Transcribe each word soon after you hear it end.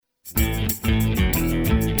A boy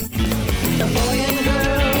and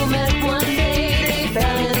girl met one day. They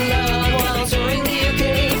fell in love while touring the UK.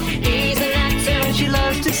 He's an actor and she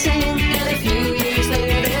loves to sing. And a few years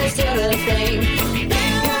later they're still a thing.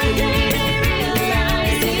 Then one day they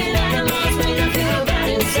realize the animals make them feel bad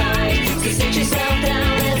inside. So sit yourself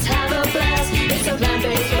down, let's have a blast. It's a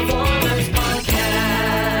Plant-Based Performers podcast.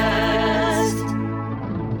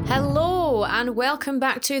 Hello and welcome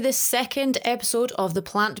back to the second episode of the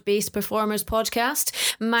Plant-Based Performers podcast.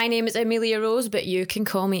 My name is Amelia Rose, but you can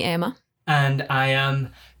call me Emma. And I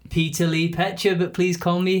am Peter Lee Petcher, but please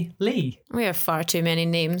call me Lee. We have far too many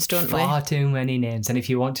names, don't we? Far too many names. And if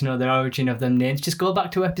you want to know the origin of them names, just go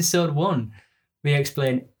back to episode 1. We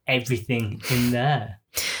explain everything in there.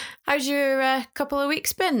 How's your couple of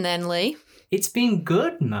weeks been then, Lee? It's been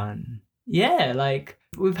good, man. Yeah, like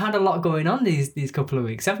we've had a lot going on these couple of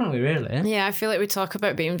weeks, haven't we, really? Yeah, I feel like we talk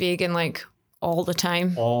about being vegan like all the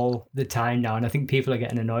time. All the time now, and I think people are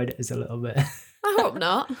getting annoyed at us a little bit. I hope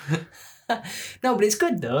not. No, but it's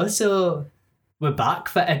good though. So we're back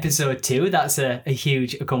for episode 2. That's a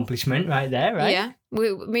huge accomplishment right there, right? Yeah,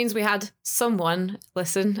 it means we had someone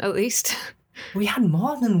listen at least. We had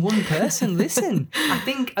more than one person listen. I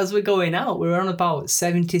think as we're going out, we're on about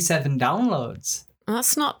 77 downloads.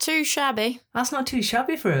 That's not too shabby. That's not too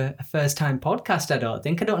shabby for a first-time podcast, I don't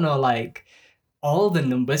think. I don't know, like, all the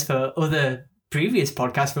numbers for other previous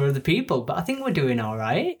podcasts for other people, but I think we're doing all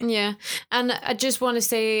right. Yeah. And I just want to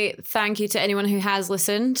say thank you to anyone who has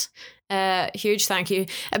listened. Huge thank you.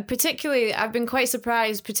 And particularly, I've been quite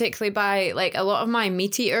surprised, particularly by like a lot of my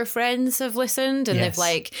meat eater friends have listened and Yes. they've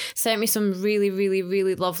like sent me some really, really,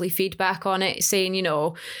 really lovely feedback on it, saying, you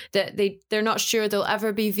know, that they're not sure they'll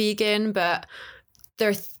ever be vegan, but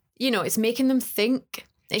they're, you know, it's making them think.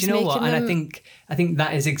 It's Do you know what? making And them- I think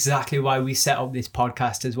that is exactly why we set up this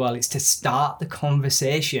podcast as well. It's to start the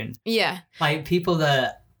conversation. Yeah. Like people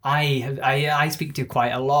that I speak to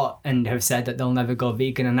quite a lot and have said that they'll never go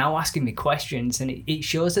vegan are now asking me questions, and it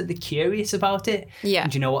shows that they're curious about it. Yeah.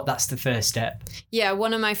 And do you know what? That's the first step. Yeah,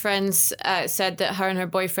 one of my friends said that her and her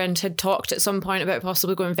boyfriend had talked at some point about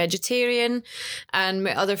possibly going vegetarian, and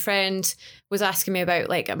my other friend was asking me about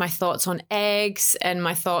like my thoughts on eggs and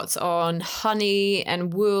my thoughts on honey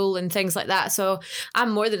and wool and things like that. So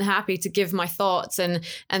I'm more than happy to give my thoughts and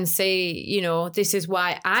say, you know, this is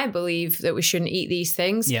why I believe that we shouldn't eat these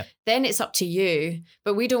things. Yeah. Then it's up to you.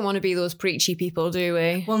 But we don't want to be those preachy people, do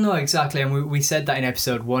we? Well, no, exactly. And we said that in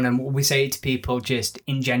episode 1, and we say it to people just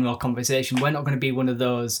in general conversation. We're not going to be one of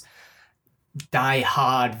those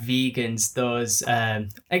die-hard vegans, those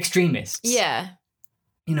extremists. Yeah.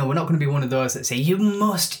 You know, we're not going to be one of those that say, you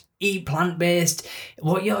must eat plant-based.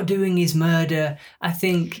 What you're doing is murder. I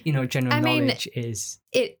think, you know, general knowledge is...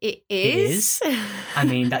 It is. I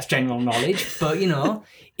mean, that's general knowledge. But, you know,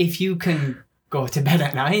 if you can go to bed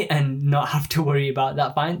at night and not have to worry about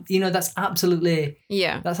that, fine. You know, that's absolutely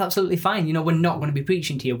fine. You know, we're not going to be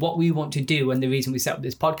preaching to you. What we want to do, and the reason we set up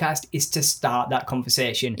this podcast, is to start that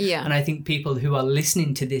conversation. Yeah. And I think people who are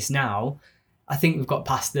listening to this now, I think we've got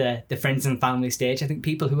past the friends and family stage. I think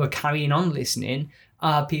people who are carrying on listening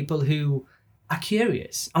are people who are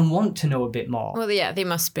curious and want to know a bit more. Well, yeah, they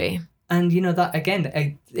must be. And, you know, that,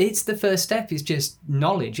 again, it's the first step is just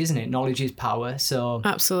knowledge, isn't it? Knowledge is power. So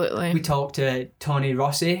Absolutely. we talked to Tony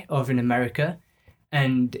Rossi over in America,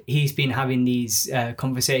 and he's been having these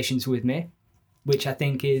conversations with me, which I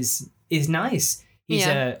think is nice. He's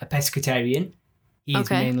Yeah. a pescatarian. He's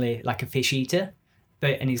Okay. mainly like a fish eater.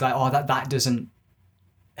 And he's like, oh, that doesn't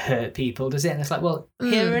hurt people, does it? And it's like, well,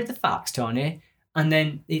 here are the facts, Tony. And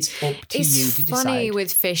then it's up to you It's to funny decide.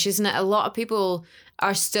 with fish, isn't it? A lot of people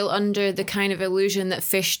are still under the kind of illusion that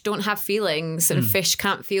fish don't have feelings and fish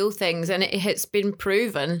can't feel things. And it's been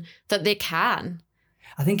proven that they can.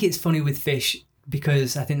 I think it's funny with fish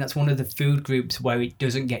because I think that's one of the food groups where it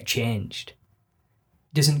doesn't get changed.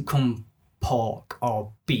 It doesn't come pork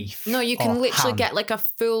or beef. No, you can or literally ham get like a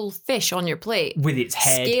full fish on your plate. with its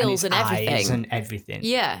head scales and and its eyes everything. and everything.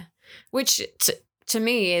 Yeah. Which to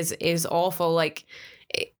me is awful. Like,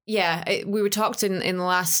 we were talking in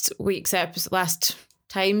last week's episode, last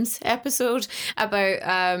time's episode about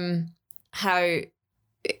how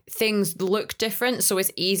things look different, so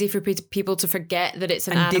it's easy for people to forget that it's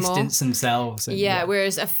an and animal. distance themselves. And, Yeah,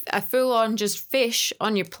 whereas a full-on just fish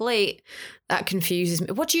on your plate, that confuses me.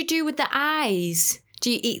 What do you do with the eyes?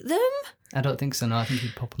 Do you eat them? I don't think so, no. I think you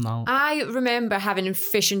pop them out. I remember having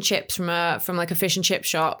fish and chips from like a fish and chip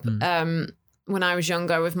shop when I was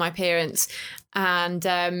younger with my parents,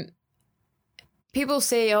 and people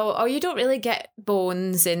say, oh, you don't really get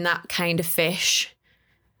bones in that kind of fish.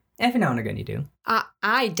 Every now and again you do.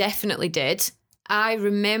 I definitely did. I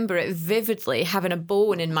remember it vividly, having a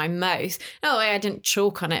bone in my mouth. No, I didn't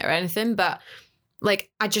choke on it or anything, but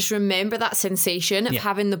like I just remember that sensation of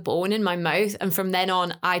having the bone in my mouth. And from then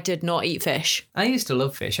on, I did not eat fish. I used to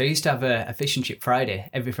love fish. I used to have a fish and chip Friday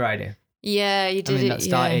every Friday. Yeah, you did. That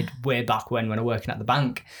started way back when I was working at the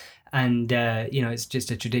bank. And, it's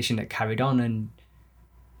just a tradition that carried on. And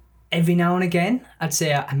every now and again, I'd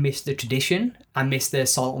say I miss the tradition. I miss the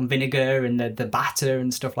salt and vinegar and the batter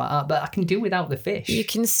and stuff like that. But I can do without the fish. You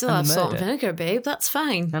can still have salt and vinegar, babe. That's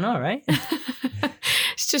fine. I know, right?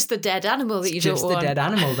 It's just the dead animal that you don't want. It's just the dead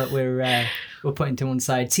animal that we're putting to one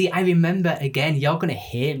side. See, I remember, again, you're going to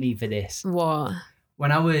hate me for this. What?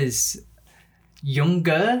 When I was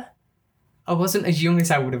younger, I wasn't as young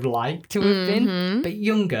as I would have liked to have been, but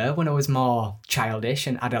younger, when I was more childish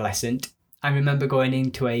and adolescent, I remember going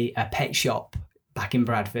into a pet shop back in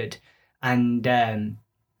Bradford, and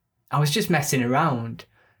I was just messing around,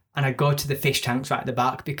 and I'd go to the fish tanks right at the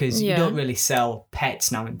back because you don't really sell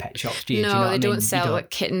pets now in pet shops, do you? No, do you know they don't sell like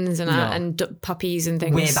kittens and puppies and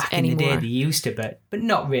things way back anymore. in the day they used to, but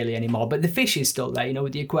not really anymore. But the fish is still there,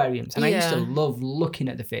 with the aquariums. And I used to love looking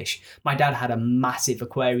at the fish. My dad had a massive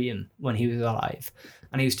aquarium when he was alive,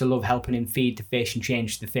 and I used to love helping him feed the fish and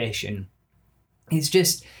change the fish. And it's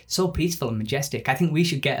just so peaceful and majestic. I think we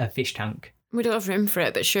should get a fish tank. We don't have room for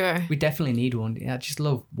it, but sure. We definitely need one. I just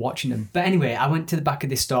love watching them. But anyway, I went to the back of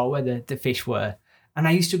this store where the fish were, and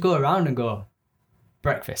I used to go around and go,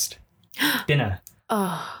 breakfast, dinner,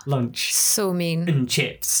 lunch. So mean. And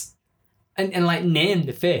chips. And like name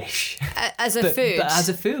the fish. As a food? But as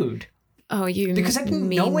a food. Oh, you Because I didn't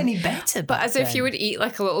know any better. But as if you would eat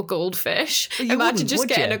like a little goldfish. Imagine just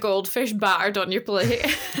getting a goldfish battered on your plate.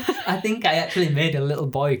 I think I actually made a little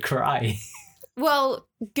boy cry. Well,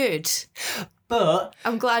 good. But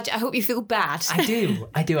I'm glad. I hope you feel bad. I do.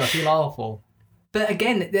 I feel awful. But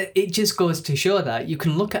again, it just goes to show that you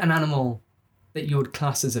can look at an animal that you would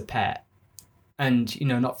class as a pet and,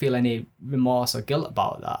 not feel any remorse or guilt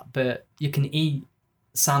about that. But you can eat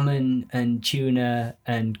salmon and tuna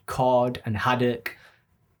and cod and haddock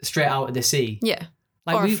straight out of the sea. Yeah.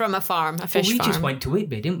 Or from a farm, a fish farm. We just went to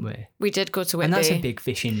Whitby, didn't we? We did go to Whitby. And that's a big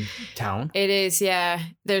fishing town. It is, yeah.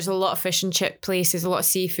 There's a lot of fish and chip places, a lot of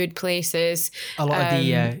seafood places. A lot of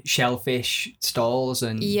the shellfish stalls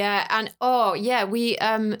and... Yeah, and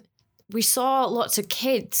we saw lots of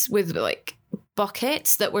kids with like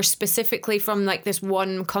buckets that were specifically from like this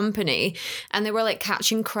one company, and they were like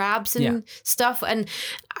catching crabs and stuff. And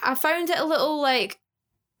I found it a little like...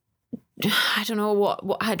 I don't know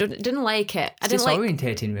what I didn't like it. It's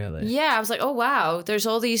disorientating, really. Yeah, I was like, oh wow, there's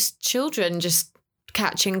all these children just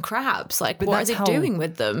catching crabs. Like, what are they doing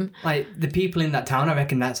with them? Like the people in that town, I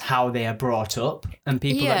reckon that's how they are brought up, and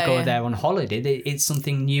people that go there on holiday, it's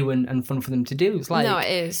something new and fun for them to do. It's like no,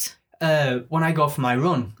 it is. When I go for my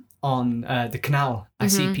run on the canal, I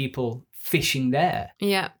see people fishing there.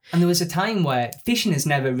 Yeah. And there was a time where fishing has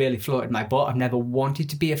never really floated my boat. I've never wanted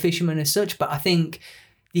to be a fisherman as such, but I think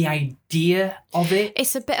the idea of it...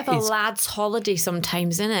 It's a bit of a lad's holiday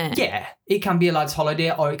sometimes, isn't it? Yeah. It can be a lad's holiday,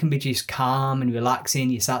 or it can be just calm and relaxing.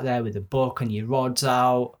 You sat there with a book and your rod's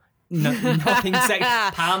out. Nothing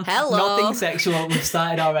sexual. Pam, hello. Nothing sexual. We've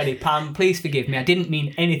started already. Pam, please forgive me. I didn't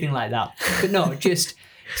mean anything like that. But no, just...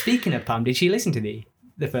 Speaking of Pam, did she listen to the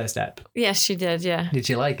first ep? Yes, she did, yeah. Did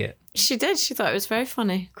she like it? She did. She thought it was very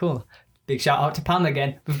funny. Cool. Big shout out to Pam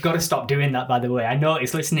again. We've got to stop doing that, by the way. I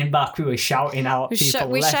noticed listening back, we were shouting out people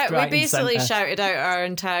we basically and shouted out our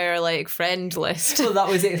entire like friend list. Well, that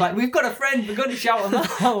was it. It's like, we've got a friend, we're going to shout them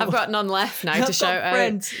out. I've got none left now to shout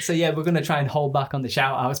out. So yeah, we're going to try and hold back on the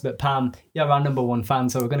shout outs, but Pam, you're our number one fan,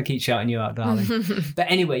 so we're going to keep shouting you out, darling. But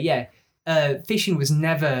anyway, yeah, fishing was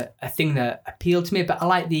never a thing that appealed to me, but I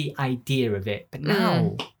like the idea of it. But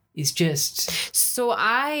now it's just... So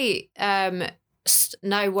I...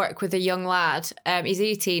 now work with a young lad. He's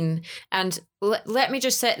 18, and let me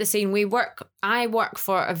just set the scene. I work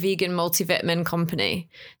for a vegan multivitamin company,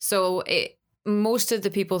 so most of the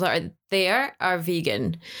people that are there are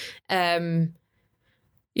vegan.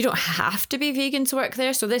 You don't have to be vegan to work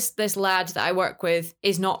there. So this lad that I work with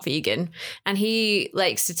is not vegan, and he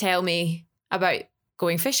likes to tell me about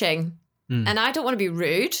going fishing, and I don't want to be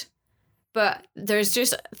rude. But there's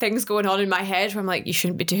just things going on in my head where I'm like, you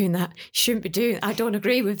shouldn't be doing that. You shouldn't be doing that. I don't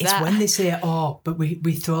agree with that. It's when they say, but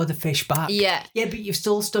we throw the fish back. Yeah. Yeah, but you've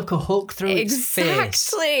still stuck a hook through its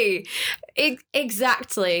face.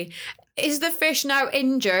 Exactly. Is the fish now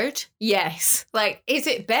injured? Yes. Like, is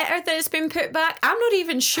it better that it's been put back? I'm not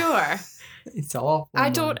even sure. It's awful. I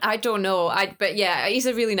don't know. But yeah, he's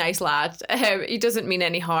a really nice lad. He doesn't mean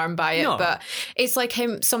any harm by it, but it's like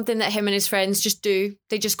something that him and his friends just do.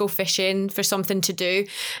 They just go fishing for something to do,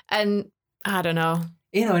 and I don't know.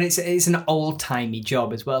 You know, and it's an old-timey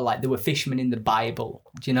job as well. Like, there were fishermen in the Bible.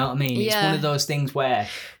 Do you know what I mean? It's one of those things where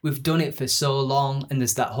we've done it for so long, and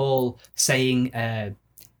there's that whole saying,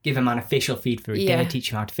 give a man a fish or feed for a day,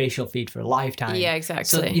 teach him how to fish or feed for a lifetime. Yeah, exactly.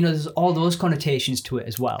 So, you know, there's all those connotations to it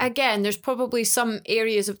as well. Again, there's probably some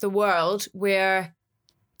areas of the world where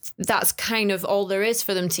that's kind of all there is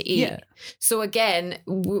for them to eat. Yeah. So again,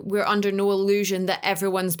 we're under no illusion that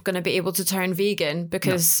everyone's going to be able to turn vegan,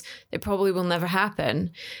 because it probably will never happen.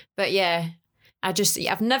 But yeah,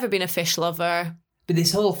 I've never been a fish lover. But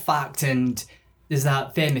this whole fact, and there's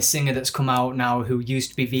that famous singer that's come out now who used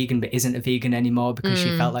to be vegan but isn't a vegan anymore because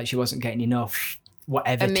she felt like she wasn't getting enough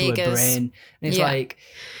whatever omegas to her brain. And it's like,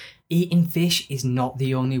 eating fish is not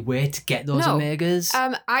the only way to get those omegas.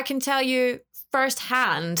 I can tell you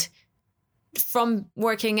firsthand from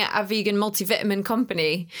working at a vegan multivitamin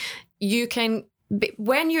company,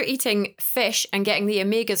 when you're eating fish and getting the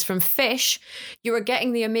omegas from fish, you are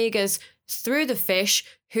getting the omegas through the fish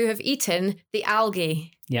who have eaten the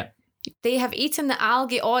algae. Yeah. They have eaten the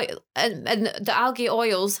algae oil, and the algae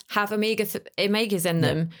oils have omegas in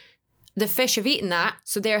them. The fish have eaten that,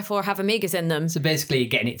 so therefore have omegas in them. So basically you're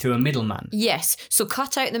getting it through a middleman. Yes. So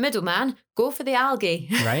cut out the middleman, go for the algae.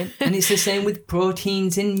 Right. And it's the same with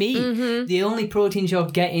proteins in meat. Mm-hmm. The only proteins you're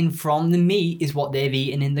getting from the meat is what they've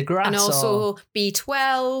eaten in the grass. And also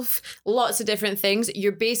B12, lots of different things.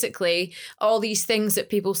 You're basically, all these things that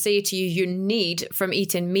people say to you need from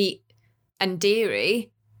eating meat and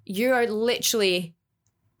dairy, you are literally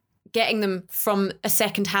getting them from a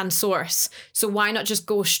second-hand source. So why not just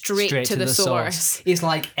go straight to the source? It's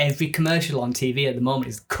like every commercial on TV at the moment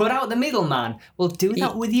is cut out the middleman. Well, do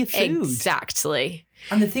that with your food. Exactly.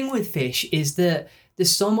 And the thing with fish is that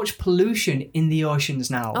there's so much pollution in the oceans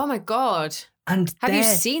now. Oh my God. And have you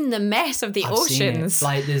seen the mess of the oceans?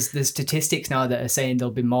 Like there's statistics now that are saying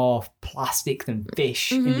there'll be more plastic than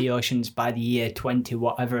fish in the oceans by the year 20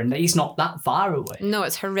 whatever, and it's not that far away. No,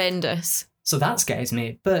 it's horrendous. So that scares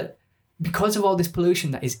me. But because of all this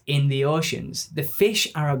pollution that is in the oceans, the fish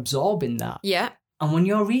are absorbing that. Yeah. And when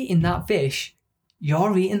you're eating that fish,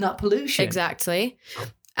 you're eating that pollution. Exactly.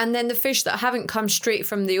 And then the fish that haven't come straight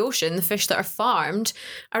from the ocean, the fish that are farmed,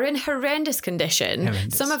 are in horrendous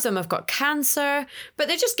condition. Some of them have got cancer, but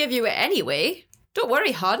they just give you it anyway. Don't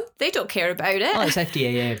worry, hon. They don't care about it. Oh, it's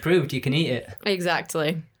FDA approved. You can eat it.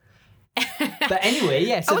 Exactly. But anyway,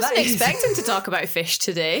 yeah. So I wasn't expecting to talk about fish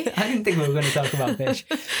today. I didn't think we were going to talk about fish.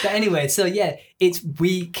 But anyway, so yeah, it's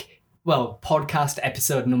podcast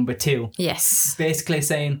episode number 2. Yes. Basically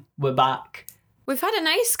saying we're back. We've had a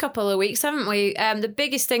nice couple of weeks, haven't we? The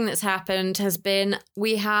biggest thing that's happened has been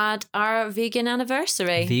we had our vegan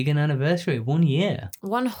anniversary. 1 year.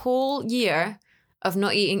 1 whole year of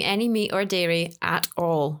not eating any meat or dairy at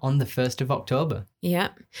all. On the 1st of October. Yeah.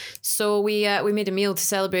 So we made a meal to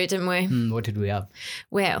celebrate, didn't we? What did we have?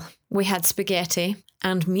 Well, we had spaghetti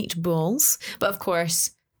and meatballs, but of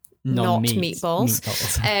course, not meatballs.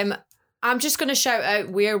 I'm just going to shout out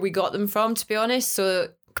where we got them from, to be honest. So,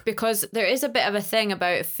 because there is a bit of a thing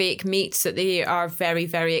about fake meats that they are very,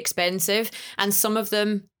 very expensive, and some of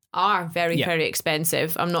them are very, very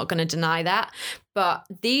expensive. I'm not going to deny that. But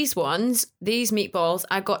these meatballs,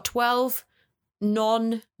 I got 12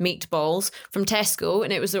 non-meatballs from Tesco,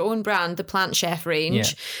 and it was their own brand, the Plant Chef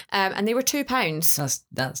range, and they were £2.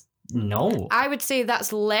 That's no. I would say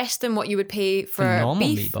that's less than what you would pay for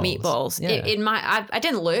beef meatballs. Yeah. I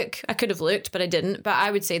didn't look. I could have looked, but I didn't. But I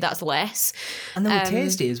would say that's less. And they were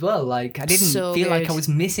tasty as well. Like, I didn't feel like I was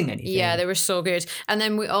missing anything. Yeah, they were so good. And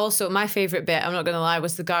then we also, my favourite bit, I'm not going to lie,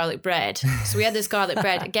 was the garlic bread. So we had this garlic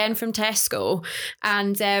bread again from Tesco,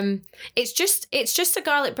 and it's just a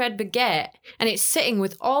garlic bread baguette, and it's sitting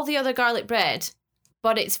with all the other garlic bread,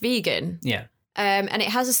 but it's vegan. Yeah. And it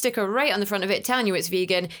has a sticker right on the front of it telling you it's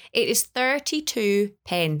vegan. It is 32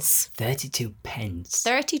 pence. 32 pence.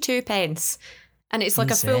 32 pence. And it's like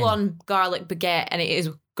insane. A full-on garlic baguette, and it is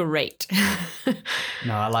great.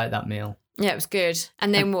 No, I like that meal. Yeah, it was good.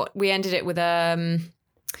 And then we ended it with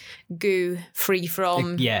goo free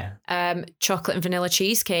from chocolate and vanilla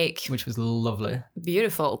cheesecake, which was lovely,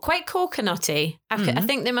 beautiful, quite coconutty. I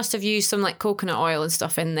think they must have used some like coconut oil and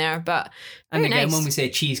stuff in there, but and again nice. When we say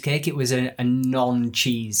cheesecake, it was a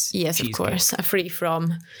non-cheese cheesecake. Of course, a free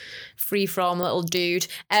from little dude.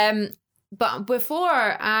 But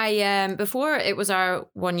before it was our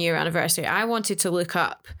 1 year anniversary, I wanted to look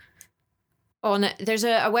up there's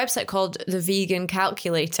a website called the Vegan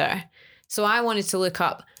Calculator. So I wanted to look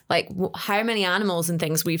up like how many animals and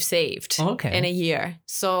things we've saved in a year.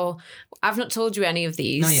 So I've not told you any of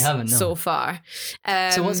these. No, you haven't, no. So far.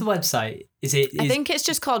 So what's the website? I think it's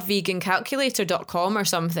just called vegancalculator.com or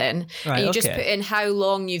something. Right, and you just put in how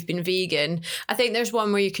long you've been vegan. I think there's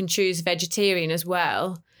one where you can choose vegetarian as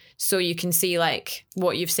well. So you can see like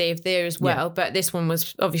what you've saved there as well. Yeah. But this one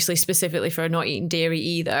was obviously specifically for not eating dairy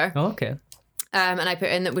either. Oh, okay. And I put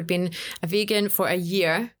in that we'd been a vegan for a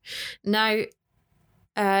year. Now,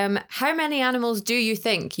 how many animals do you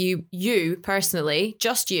think you personally,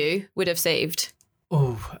 just you, would have saved?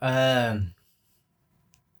 Oh,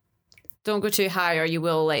 Don't go too high or you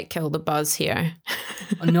will like kill the buzz here.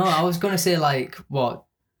 No, I was going to say like, what,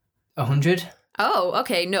 100? Oh,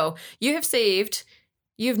 okay. No, you've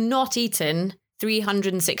not eaten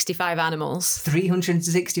 365 animals.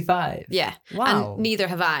 365? Yeah. Wow. And neither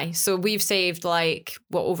have I. So we've saved like,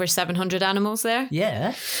 over 700 animals there?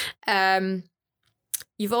 Yeah.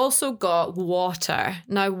 You've also got water.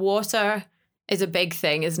 Now, water is a big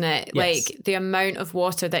thing, isn't it? Yes. Like the amount of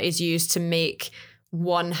water that is used to make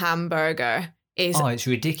one hamburger is it's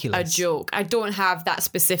ridiculous. a joke. I don't have that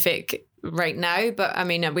specific right now, but I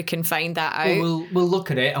mean, we can find that out. Well, we'll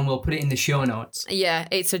look at it and we'll put it in the show notes. Yeah,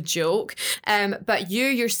 it's a joke. But you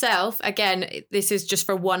yourself, again, this is just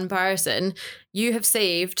for one person, you have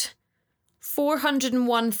saved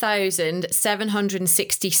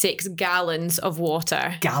 401,766 gallons of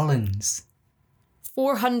water. Gallons?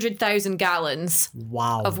 400,000 gallons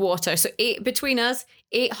of water. So between us,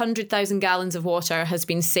 800,000 gallons of water has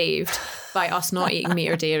been saved by us not eating meat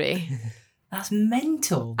or dairy. That's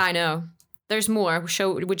mental. I know. There's more.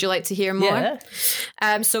 Would you like to hear more?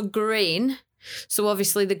 Yeah. So grain. So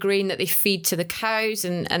obviously the grain that they feed to the cows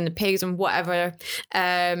and the pigs and whatever.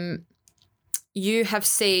 You have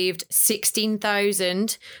saved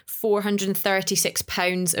 16,436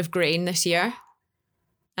 pounds of grain this year.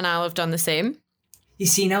 And I'll have done the same. You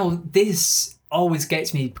see, now this always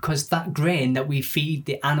gets me because that grain that we feed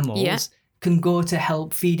the animals can go to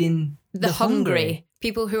help feeding the hungry.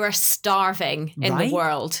 People who are starving in the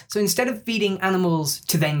world. So instead of feeding animals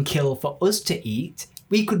to then kill for us to eat,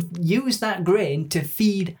 we could use that grain to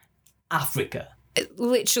feed Africa.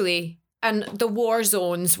 Literally. And the war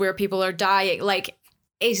zones where people are dying. Like,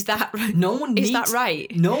 is that right? Is that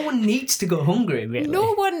right? No one needs to go hungry, really.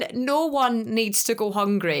 No one needs to go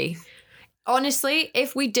hungry. Honestly,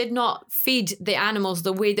 if we did not feed the animals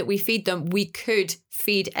the way that we feed them, we could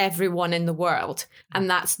feed everyone in the world. And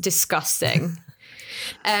that's disgusting.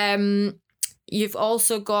 You've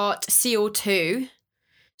also got CO2.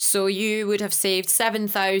 So you would have saved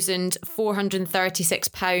 7,436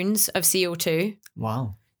 pounds of CO2.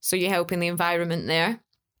 Wow. So you're helping the environment there.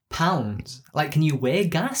 Pounds? Like, can you weigh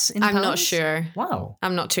gas in pounds? I'm not sure. Wow.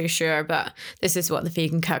 I'm not too sure, but this is what the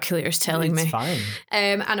vegan calculator is telling me. It's fine.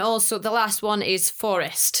 And also the last one is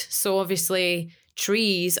forest. So obviously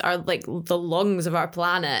trees are like the lungs of our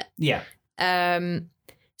planet. Yeah.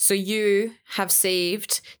 So you have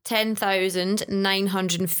saved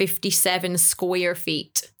 10,957 square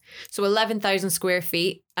feet. So 11,000 square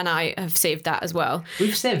feet, and I have saved that as well.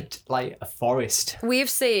 We've saved like a forest. We've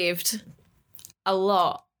saved a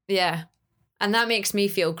lot, yeah. And that makes me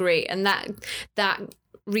feel great. And that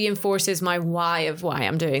reinforces my why of why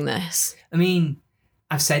I'm doing this. I mean,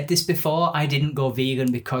 I've said this before, I didn't go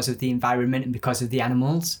vegan because of the environment and because of the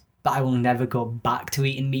animals, but I will never go back to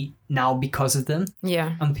eating meat now because of them.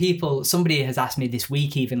 Yeah. And somebody has asked me this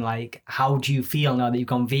week even like, how do you feel now that you've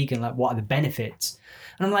gone vegan? Like, what are the benefits?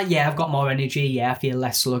 And I'm like, yeah, I've got more energy. Yeah, I feel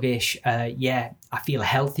less sluggish. Yeah, I feel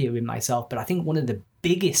healthier in myself. But I think one of the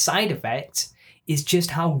biggest side effects is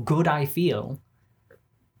just how good I feel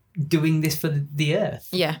doing this for the earth.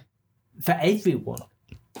 Yeah. For everyone.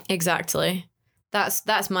 Exactly.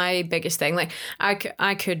 That's my biggest thing. Like,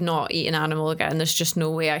 I could not eat an animal again. There's just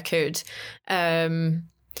no way I could.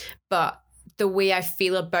 But the way I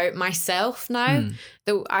feel about myself now,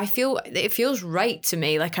 though, it feels right to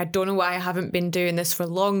me. Like, I don't know why I haven't been doing this for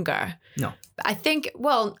longer. No. But I think,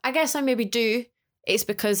 well, I guess I maybe do. It's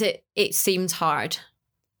because it seems hard.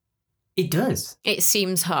 It does. It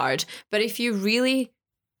seems hard. But if you really,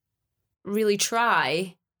 really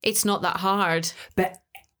try, it's not that hard. But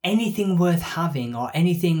anything worth having or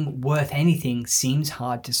anything worth anything seems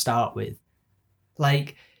hard to start with.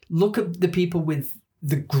 Like, look at the people with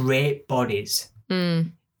the great bodies.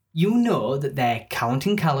 You know that they're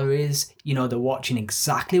counting calories. You know they're watching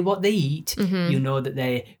exactly what they eat. You know that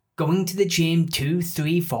they're going to the gym 2,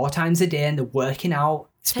 3, 4 times a day and they're working out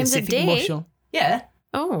specific muscle. Yeah.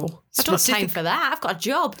 Oh, I don't have time for that. I've got a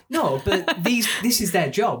job. No, but this is their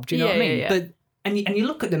job. Do you know what I mean? Yeah. But and you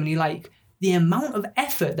look at them and you're like, the amount of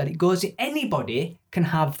effort that it goes in, anybody can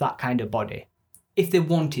have that kind of body if they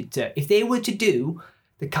wanted to. If they were to do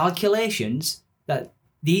the calculations that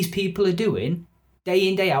these people are doing day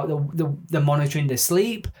in, day out, they're monitoring their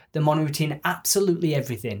sleep, they're monitoring absolutely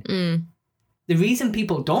everything. The reason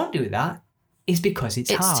people don't do that is because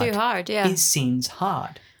it's hard. It's too hard, yeah. It seems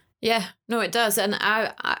hard. Yeah, no, it does. And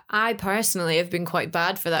I personally have been quite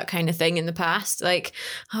bad for that kind of thing in the past. Like,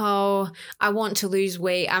 oh, I want to lose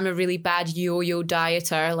weight. I'm a really bad yo-yo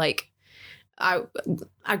dieter. Like, I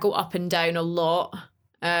go up and down a lot.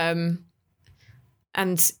 And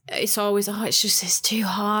it's always, it's too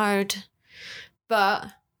hard. But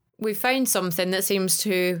we found something that seems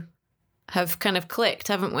to have kind of clicked,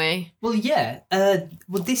 haven't we? Well, yeah.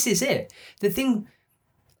 Well, this is it. The thing...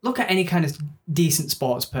 Look at any kind of decent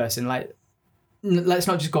sports person. Like, let's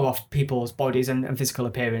not just go off people's bodies and physical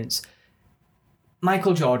appearance.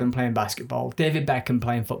 Michael Jordan playing basketball, David Beckham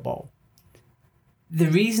playing football. The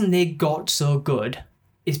reason they got so good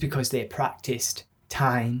is because they practiced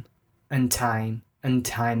time and time and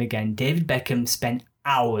time again. David Beckham spent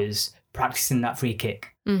hours practicing that free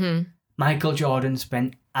kick. Mm-hmm. Michael Jordan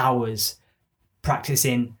spent hours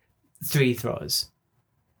practicing free throws.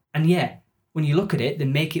 And yeah, when you look at it, they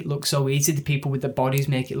make it look so easy. The people with the bodies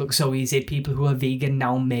make it look so easy. People who are vegan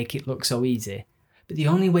now make it look so easy. But the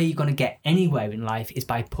only way you're going to get anywhere in life is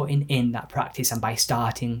by putting in that practice and by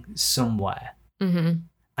starting somewhere. Mm-hmm.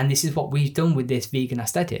 And this is what we've done with this vegan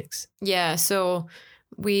aesthetics. Yeah, so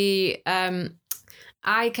I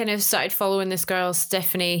kind of started following this girl,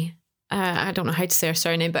 Stephanie. I don't know how to say her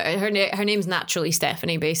surname, but her name's naturally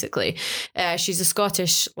Stephanie, basically. She's a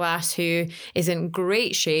Scottish lass who is in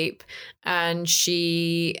great shape, and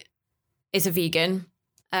she is a vegan.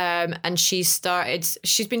 And she's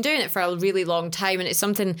been doing it for a really long time, and it's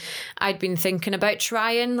something I'd been thinking about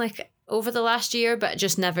trying like over the last year, but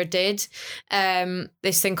just never did.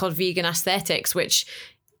 This thing called vegan aesthetics, which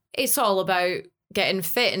it's all about getting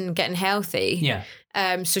fit and getting healthy. Yeah.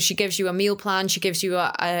 So she gives you a meal plan. She gives you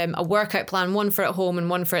a workout plan, one for at home and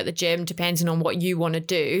one for at the gym, depending on what you want to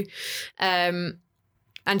do. And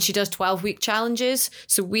she does 12-week challenges.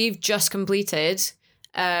 So we've just completed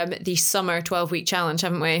the summer 12-week challenge,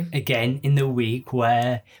 haven't we? Again, in the week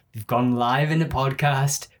where we've gone live in the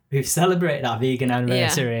podcast, we've celebrated our vegan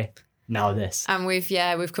anniversary. Yeah. Now this. And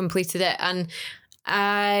we've completed it. And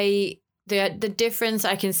the difference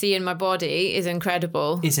I can see in my body is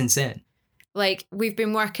incredible. It's insane. Like, we've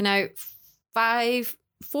been working out 5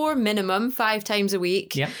 times a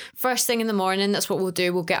week. Yeah. First thing in the morning, that's what we'll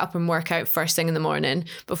do. We'll get up and work out first thing in the morning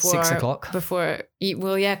before 6 o'clock.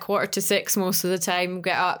 5:45 most of the time. We'll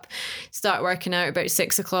get up, start working out about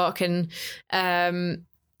 6 o'clock, and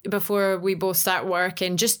before we both start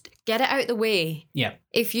working, just get it out the way. Yeah.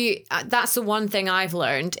 That's the one thing I've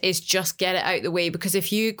learned, is just get it out the way, because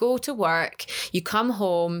if you go to work, you come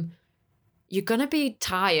home, you're going to be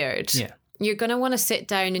tired. Yeah. You're going to want to sit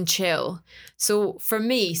down and chill. So for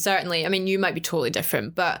me, certainly, I mean, you might be totally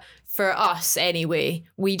different, but for us anyway,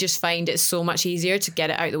 we just find it so much easier to get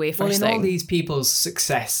it out of the way first thing. Well, in all these people's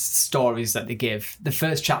success stories that they give, the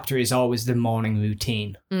first chapter is always the morning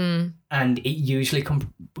routine. Mm. And it usually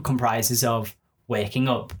comprises of waking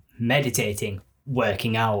up, meditating,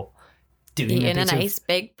 working out, eating a nice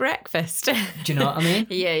big breakfast. Do you know what I mean?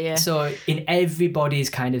 Yeah. So in everybody's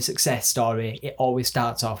kind of success story, it always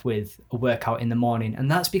starts off with a workout in the morning. And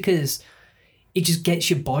that's because it just gets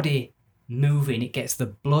your body moving. It gets the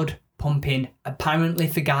blood pumping. Apparently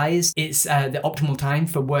for guys, it's the optimal time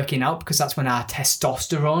for working out, because that's when our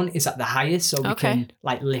testosterone is at the highest. So we can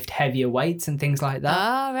like lift heavier weights and things like that.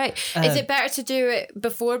 Oh, right. Is it better to do it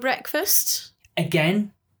before breakfast?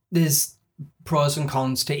 Again, there's pros and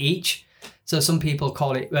cons to each. So some people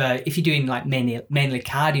call it, if you're doing like mainly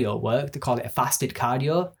cardio work, they call it a fasted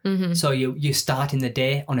cardio. Mm-hmm. So you're starting the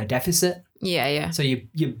day on a deficit. Yeah. So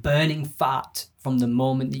you're burning fat from the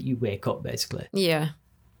moment that you wake up, basically. Yeah.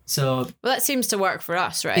 So well, that seems to work for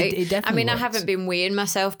us, right? It definitely works. I haven't been weighing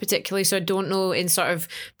myself particularly, so I don't know in sort of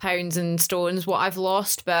pounds and stones what I've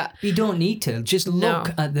lost, but you don't need to. Just look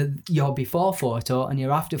at your before photo and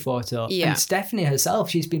your after photo. Yeah. And Stephanie herself,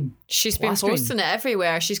 she's been posting it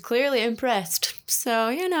everywhere. She's clearly impressed. So,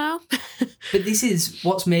 you know. But this is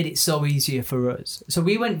what's made it so easier for us. So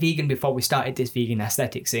we went vegan before we started this vegan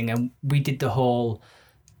aesthetics thing, and we did the whole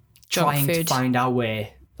trying to find our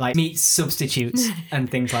way, like meat substitutes and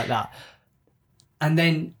things like that. And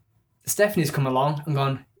then Stephanie's come along and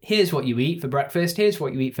gone, here's what you eat for breakfast, here's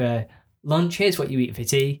what you eat for lunch, here's what you eat for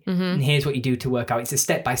tea, and here's what you do to work out. It's a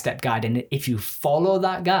step-by-step guide, and if you follow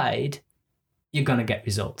that guide, you're going to get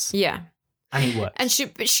results. Yeah. And it works. And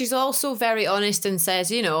she's also very honest and says,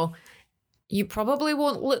 you know, you probably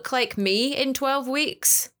won't look like me in 12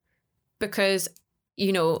 weeks because,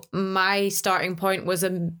 you know, my starting point was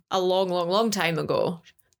a long, long, long time ago.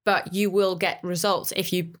 But you will get results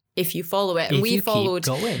if you follow it. And we followed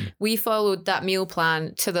that meal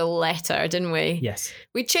plan to the letter, didn't we? Yes.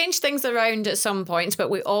 We changed things around at some points, but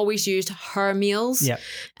we always used her meals. Yeah.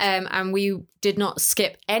 And we did not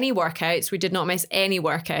skip any workouts. We did not miss any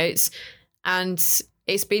workouts. And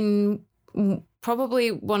it's been probably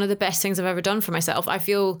one of the best things I've ever done for myself. I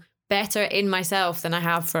feel better in myself than I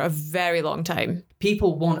have for a very long time.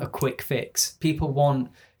 People want a quick fix. People want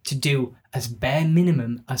to do as bare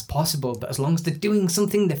minimum as possible, but as long as they're doing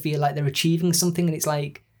something, they feel like they're achieving something. And it's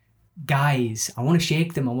like, guys, I want to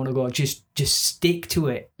shake them. I want to go, just stick to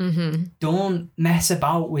it. Mm-hmm. Don't mess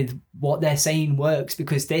about with what they're saying works,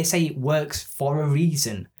 because they say it works for a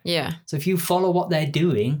reason. Yeah. So if you follow what they're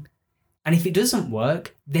doing, and if it doesn't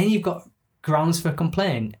work, then you've got grounds for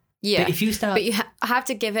complaint. Yeah. But if you start, but you have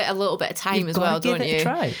to give it a little bit of time as well, don't you?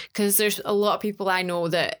 Because there's a lot of people I know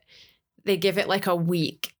that they give it like a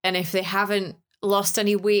week, and if they haven't lost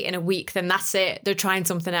any weight in a week, then that's it. They're trying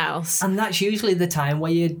something else. And that's usually the time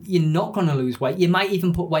where you're not going to lose weight. You might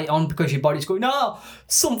even put weight on because your body's going, no,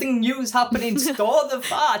 something new is happening. Store the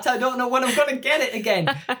fat. I don't know when I'm going to get it again.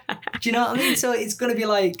 Do you know what I mean? So it's going to be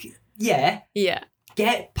like, yeah,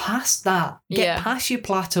 get past that. Get past your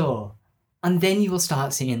plateau. And then you will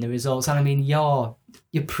start seeing the results. And I mean, you're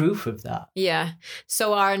proof of that. Yeah.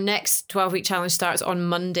 So our next 12-week challenge starts on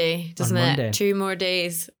Monday, doesn't it? 2 more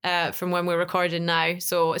days from when we're recording now.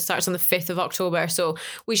 So it starts on the 5th of October. So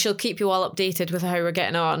we shall keep you all updated with how we're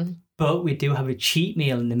getting on. But we do have a cheat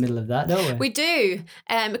meal in the middle of that, don't we? We do,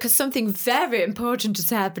 because something very important is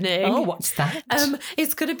happening. Oh, what's that?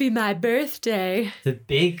 It's going to be my birthday. The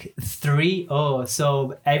big 3-0.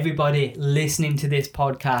 So everybody listening to this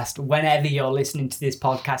podcast, whenever you're listening to this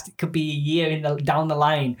podcast, it could be a year down the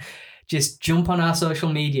line, just jump on our social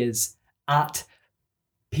medias at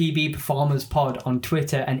PB Performers Pod on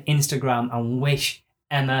Twitter and Instagram and wish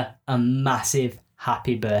Emma a massive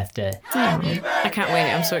happy birthday. I can't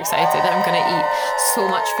wait. I'm so excited. I'm going to eat so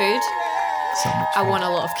much food. I want a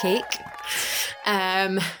lot of cake.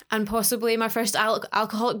 And possibly my first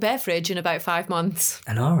alcoholic beverage in about 5 months.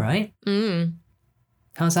 And all right.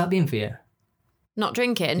 How's that been for you? Not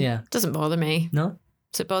drinking? Yeah. Doesn't bother me. No?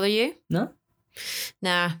 Does it bother you? No.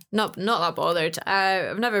 Nah, not that bothered.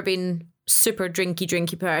 I've never been super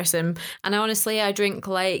drinky person. And honestly, I drink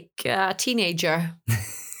like a teenager.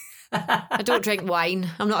 I don't drink wine.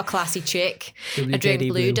 I'm not a classy chick. I drink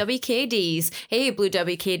Blue WKDs. Hey, Blue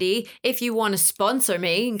WKD, if you want to sponsor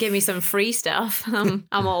me and give me some free stuff, I'm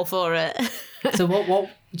all for it. So what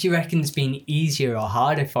do you reckon's been easier or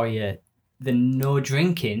harder for you, the no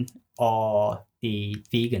drinking or the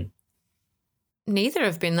vegan? Neither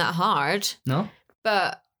have been that hard. No?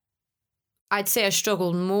 But I'd say I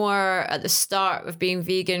struggled more at the start of being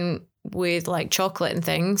vegan with like chocolate and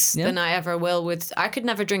things than I ever will with. I could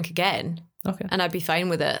never drink again. Okay. And I'd be fine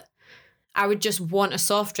with it. I would just want a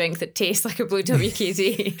soft drink that tastes like a Blue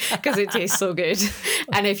WKD because it tastes so good.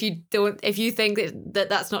 And if you think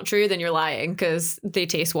that's not true, then you're lying because they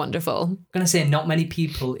taste wonderful. I'm going to say not many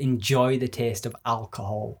people enjoy the taste of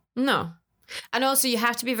alcohol. No. And also you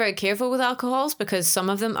have to be very careful with alcohols because some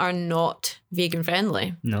of them are not vegan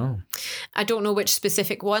friendly. No. I don't know which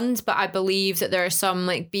specific ones, but I believe that there are some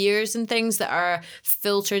like beers and things that are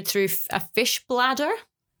filtered through a fish bladder.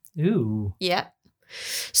 Ooh. Yeah.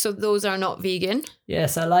 So those are not vegan.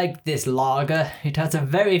 Yes, I like this lager. It has a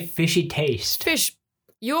very fishy taste. Fish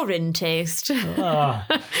urine taste. Oh,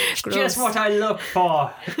 just what I look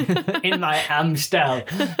for in my Amstel.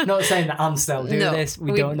 Not saying that Amstel do this.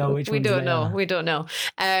 We don't know which ones they are. We don't know.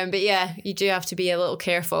 But yeah, you do have to be a little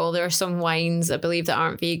careful. There are some wines, I believe, that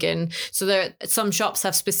aren't vegan. So some shops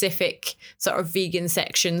have specific sort of vegan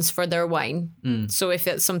sections for their wine. So if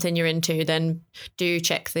it's something you're into, then do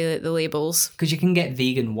check the labels. Because you can get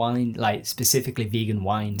vegan wine, like specifically vegan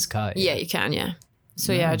wines, can't you? Yeah, you can, yeah.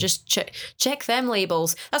 So yeah, just check them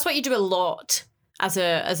labels. That's what you do a lot as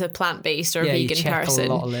a plant-based or vegan person.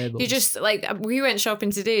 A lot of labels. You just like, we went shopping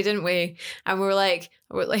today, didn't we? And we're like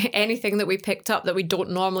anything that we picked up that we don't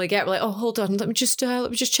normally get, we're like, oh, hold on, let me just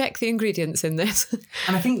check the ingredients in this.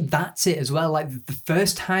 And I think that's it as well. Like the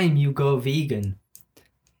first time you go vegan,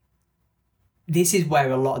 this is where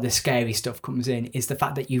a lot of the scary stuff comes in, is the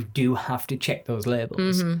fact that you do have to check those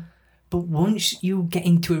labels. Mm-hmm. But once you get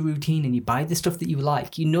into a routine and you buy the stuff that you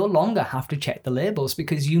like, you no longer have to check the labels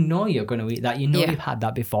because you know you're going to eat that. You know you've had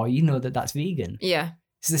that before. You know that that's vegan. Yeah.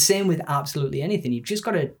 It's the same with absolutely anything. You've just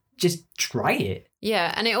got to just try it.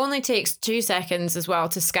 Yeah, and it only takes 2 seconds as well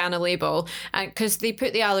to scan a label, because they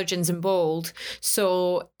put the allergens in bold.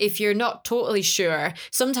 So if you're not totally sure,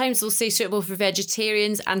 sometimes they'll say suitable for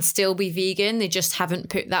vegetarians and still be vegan. They just haven't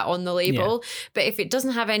put that on the label. Yeah. But if it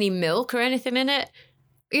doesn't have any milk or anything in it,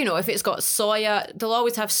 you know, if it's got soya, they'll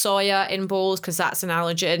always have soya in bold because that's an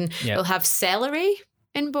allergen. Yeah. They'll have celery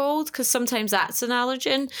in bold because sometimes that's an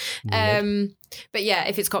allergen. But yeah,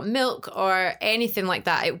 if it's got milk or anything like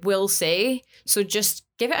that, it will say. So just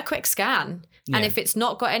give it a quick scan. Yeah. And if it's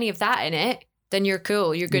not got any of that in it, then you're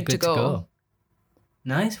cool. You're good to go.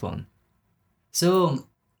 Nice one. So,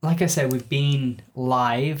 like I said, we've been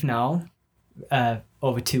live now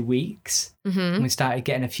over 2 weeks. Mm-hmm. And we started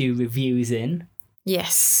getting a few reviews in.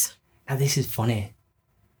 Yes. Now, this is funny.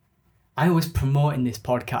 I was promoting this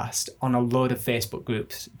podcast on a load of Facebook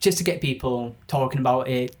groups just to get people talking about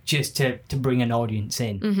it, just to bring an audience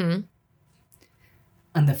in. Mm-hmm.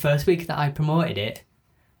 And the first week that I promoted it,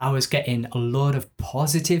 I was getting a lot of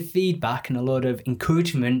positive feedback and a lot of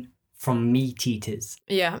encouragement from meat eaters.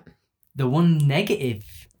 Yeah. The one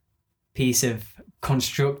negative piece of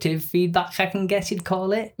constructive feedback, I can guess you'd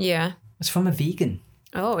call it, was from a vegan.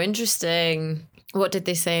 Oh, interesting. What did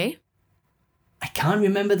they say? I can't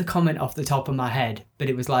remember the comment off the top of my head, but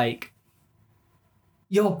it was like,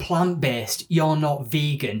 you're plant-based, you're not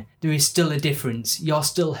vegan. There is still a difference. You're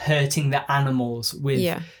still hurting the animals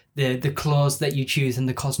with the clothes that you choose and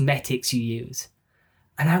the cosmetics you use.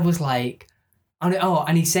 And I was like,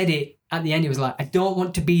 and he said it at the end, he was like, I don't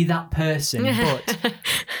want to be that person, but...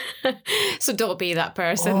 So don't be that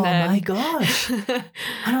person then. Oh my gosh. And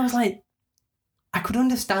I was like, I could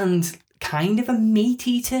understand kind of a meat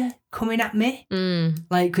eater coming at me,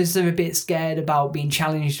 like, because they're a bit scared about being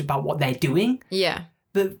challenged about what they're doing. Yeah.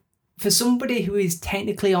 But for somebody who is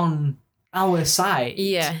technically on our side,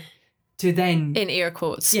 to then in air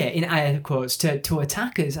quotes, in air quotes, to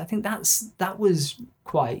attack us, I think that was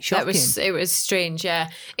quite shocking. It was strange. Yeah,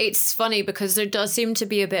 it's funny because there does seem to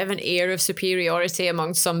be a bit of an air of superiority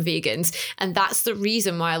among some vegans, and that's the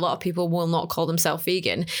reason why a lot of people will not call themselves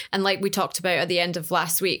vegan. And like we talked about at the end of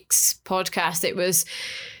last week's podcast,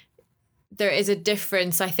 there is a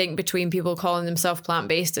difference, I think, between people calling themselves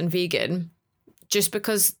plant-based and vegan, just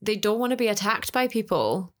because they don't want to be attacked by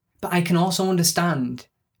people. But I can also understand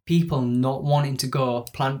people not wanting to go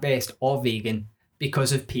plant-based or vegan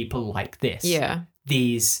because of people like this. Yeah.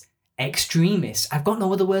 These extremists. I've got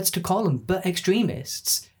no other words to call them, but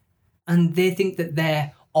extremists. And they think that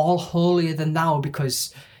they're all holier than thou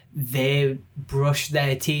because they brush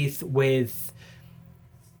their teeth with,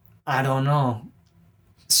 I don't know,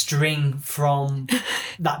 string from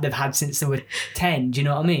that they've had since they were 10. Do you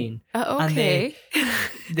know what I mean? Okay.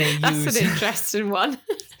 And they use... That's an interesting one.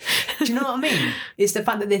 Do you know what I mean? It's the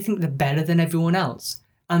fact that they think they're better than everyone else.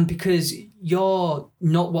 And because you're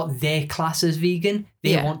not what they class as vegan,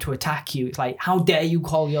 they want to attack you. It's like, how dare you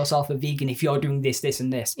call yourself a vegan if you're doing this, this,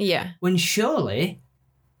 and this? Yeah. When surely,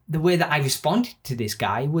 the way that I responded to this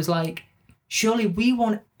guy was like, surely we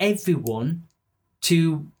want everyone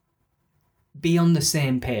to be on the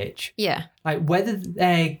same page. Yeah. Like, whether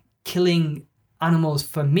they're killing animals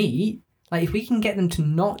for meat, like, if we can get them to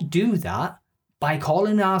not do that by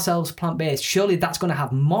calling ourselves plant-based, surely that's going to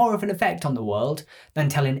have more of an effect on the world than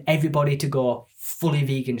telling everybody to go fully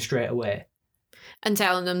vegan straight away. And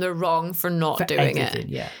telling them they're wrong for not doing it.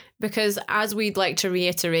 Yeah. Because as we'd like to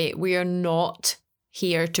reiterate, we are not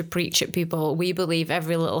here to preach at people. We believe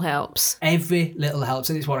every little helps. Every little helps.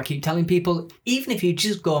 And it's what I keep telling people. Even if you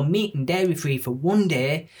just go meat and dairy free for one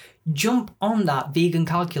day, jump on that vegan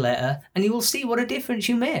calculator and you will see what a difference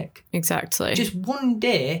you make. Exactly. Just one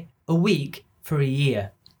day a week for a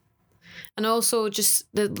year. And also just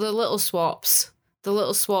the little swaps. The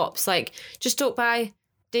little swaps, like just don't buy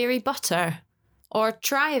dairy butter or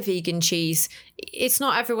try a vegan cheese. It's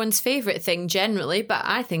not everyone's favourite thing generally, but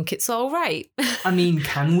I think it's all right. I mean,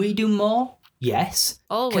 can we do more? Yes.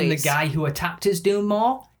 Always. Can the guy who attacked us do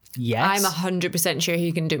more? Yes. I'm 100% sure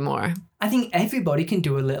he can do more. I think everybody can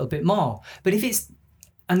do a little bit more. But if it's,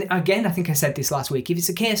 and again, I think I said this last week, if it's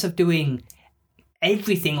a case of doing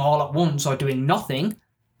everything all at once or doing nothing,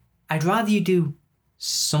 I'd rather you do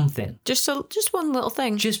something. Just one little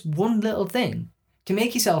thing. Just one little thing. To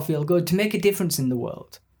make yourself feel good, to make a difference in the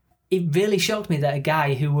world. It really shocked me that a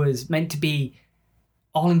guy who was meant to be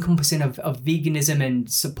all-encompassing of veganism and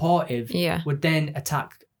supportive would then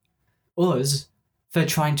attack us for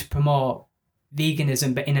trying to promote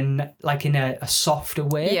veganism, but in a softer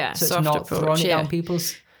way. Yeah, so it's not throwing it down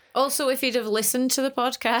people's... Also, if he'd have listened to the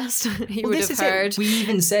podcast, he would have heard. We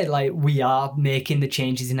even said, like, we are making the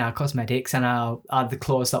changes in our cosmetics and the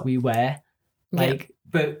clothes that we wear. Like,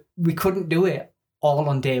 but we couldn't do it all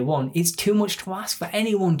on day one. It's too much to ask for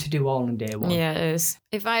anyone to do all on day one. Yeah, it is.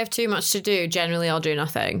 If I have too much to do, generally I'll do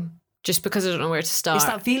nothing. Just because I don't know where to start. It's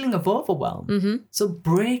that feeling of overwhelm. Mm-hmm. So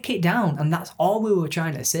break it down. And that's all we were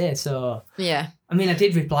trying to say. So, yeah. I mean, I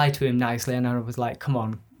did reply to him nicely and I was like, come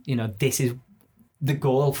on, this is the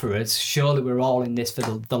goal for us. Surely we're all in this for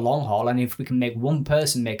the long haul. And if we can make one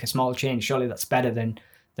person make a small change, surely that's better than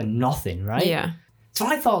nothing, right? Yeah. So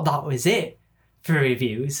I thought that was it for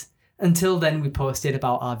reviews. Until then, we posted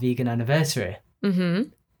about our vegan anniversary. Mm-hmm.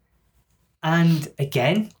 And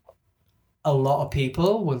again, a lot of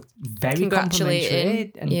people were very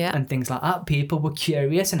complimentary and things like that. People were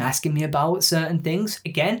curious and asking me about certain things.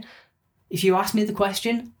 Again, if you ask me the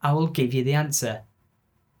question, I will give you the answer.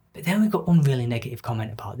 But then we got one really negative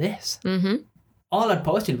comment about this. Mm-hmm. All I'd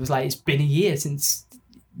posted was like, it's been a year since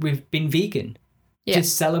we've been vegan. Yeah.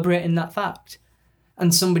 Just celebrating that fact.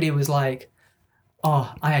 And somebody was like,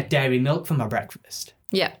 oh, I had dairy milk for my breakfast.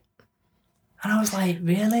 Yeah. And I was like,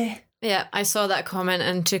 really? Yeah, I saw that comment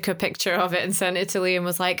and took a picture of it and sent it to Lee and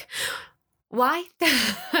was like, why?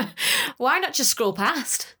 Why not just scroll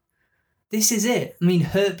past? This is it. I mean,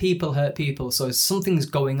 hurt people. So something's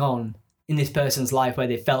going on in this person's life where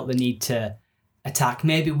they felt the need to attack.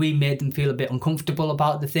 Maybe we made them feel a bit uncomfortable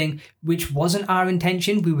about the thing, which wasn't our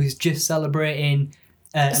intention. We was just celebrating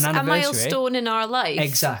an anniversary. A milestone in our life.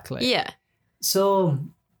 Exactly. Yeah. So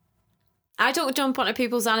I don't jump onto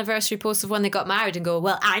people's anniversary posts of when they got married and go,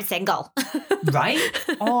 well, I'm single. Right?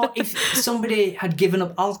 Or if somebody had given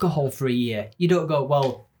up alcohol for a year, you don't go,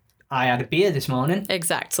 well, I had a beer this morning.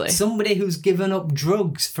 Exactly. Somebody who's given up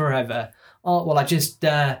drugs forever. Oh, well,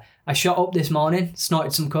 I shot up this morning,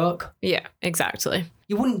 snorted some coke. Yeah, exactly.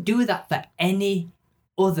 You wouldn't do that for any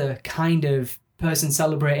other kind of person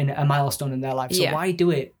celebrating a milestone in their life. So why do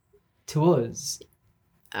it to us?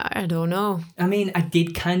 I don't know. I mean, I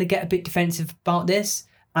did kind of get a bit defensive about this.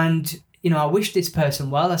 And, I wish this person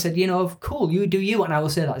well. I said, cool, you do you. And I will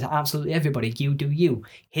say that to absolutely everybody. You do you.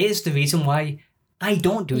 Here's the reason why I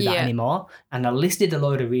don't do that anymore. And I listed a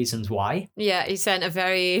load of reasons why. Yeah, he sent a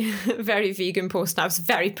very, very vegan post and I was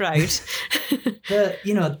very proud. But,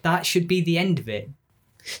 that should be the end of it.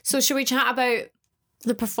 So should we chat about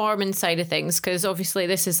the performance side of things? Because obviously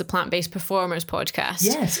this is the Plant-Based Performers podcast.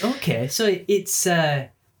 Yes, okay. So it's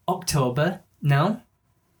October now.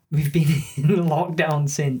 We've been in lockdown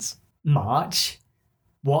since March.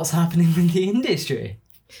 What's happening with the industry?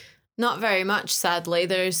 Not very much, sadly.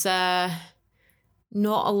 There's not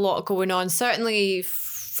a lot going on, certainly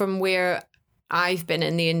from where I've been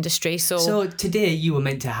in the industry. So today you were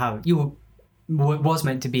meant to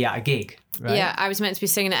be at a gig, right? Yeah, I was meant to be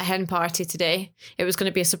singing at a hen party today. It was going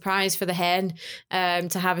to be a surprise for the hen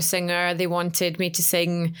to have a singer. They wanted me to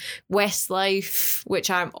sing Westlife, which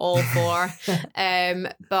I'm all for.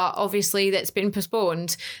 But obviously that's been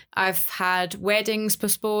postponed. I've had weddings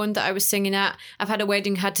postponed that I was singing at. I've had a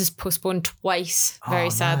wedding had to postpone twice, very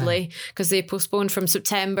sadly, because they postponed from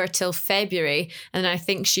September till February. And I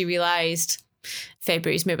think she realised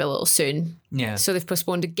February's maybe a little soon. Yeah. So they've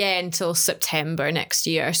postponed again till September next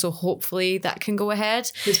year. So hopefully that can go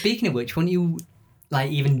ahead. But speaking of which, weren't you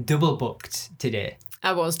even double booked today?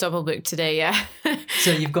 I was double booked today, yeah. So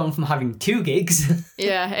you've gone from having 2 gigs.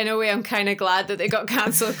 Yeah, in a way I'm kind of glad that they got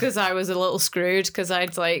cancelled because I was a little screwed because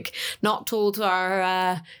I'd not told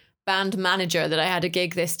our band manager that I had a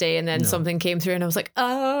gig this day, and then something came through and I was like,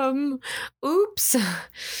 oops.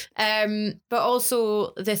 But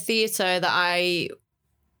also the theatre that I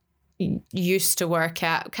used to work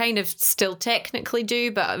at, kind of still technically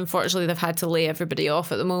do, but unfortunately they've had to lay everybody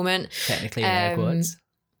off at the moment. Technically, in air quotes.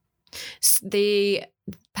 The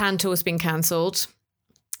Panto's been cancelled.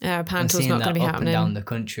 Panto's not going to be happening. Up and down the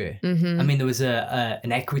country. Mm-hmm. I mean, there was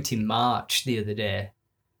an equity march the other day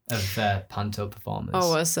of Panto performers.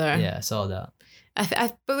 Oh, was there? Yeah, I saw that.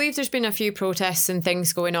 I believe there's been a few protests and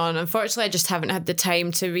things going on. Unfortunately, I just haven't had the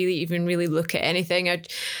time to really look at anything.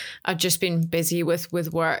 I've just been busy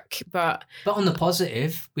with work. But on the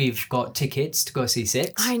positive, we've got tickets to go see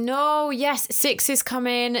Six. I know, yes. Six is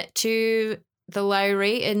coming to the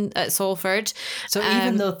Lowry at Salford. So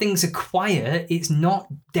even though things are quiet, it's not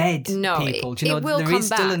dead, people. Do you know, there is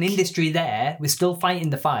still an industry there. We're still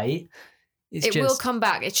fighting the fight. It will come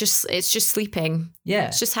back. It's just sleeping. Yeah.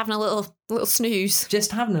 It's just having a little snooze.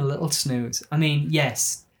 Just having a little snooze. I mean,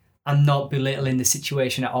 yes, I'm not belittling the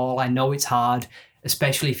situation at all. I know it's hard,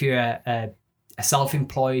 especially if you're a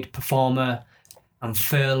self-employed performer, and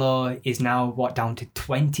furlough is now, down to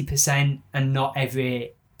 20%, and not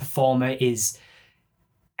every performer is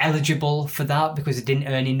eligible for that because they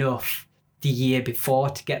didn't earn enough the year before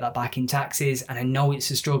to get that back in taxes. And I know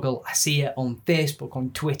it's a struggle. I see it on Facebook,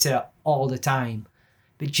 on Twitter all the time.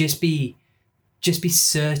 But just be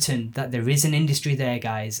certain that there is an industry there,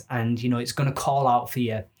 guys, and, you know, it's going to call out for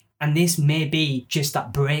you. And this may be just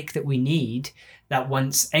that break that we need, that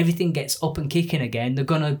once everything gets up and kicking again, they're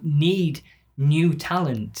going to need new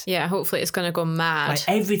talent. Yeah, hopefully it's going to go mad. Like,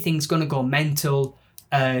 everything's going to go mental.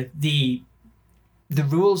 The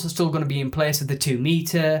rules are still going to be in place of the 2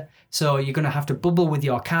 meter. So you're going to have to bubble with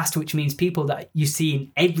your cast, which means people that you see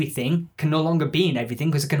in everything can no longer be in everything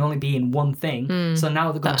because it can only be in one thing. So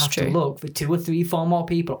now they're going to have to look for 2 or 3, 4 more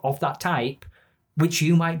people of that type, which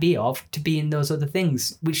you might be of, to be in those other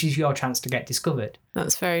things, which is your chance to get discovered.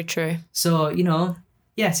 That's very true. So, you know,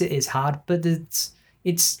 yes, it is hard, but it's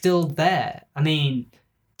still there. I mean,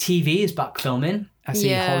 TV is back filming. I see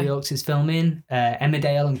Hollyoaks is filming,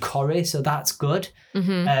 Emmerdale and Corrie, so that's good.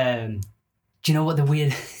 Do you know what the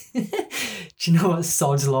weird... Do you know what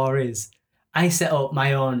Sod's Law is? I set up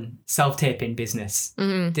my own self-taping business,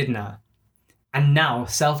 didn't I? And now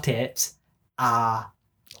self-tapes are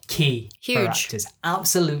key for actors.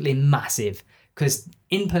 Absolutely massive. Because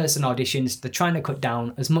in-person auditions, they're trying to cut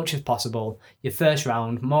down as much as possible. Your first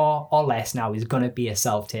round, more or less now, is going to be a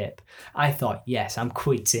self-tape. I thought, yes, I'm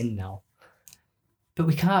quids in now. But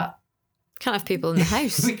we can't have people in the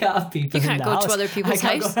house. We can't have people in the house. You can't go to other people's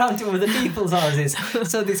house. I can't go around to other people's houses.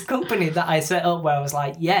 So this company that I set up where I was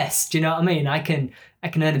like, yes, do you know what I mean? I can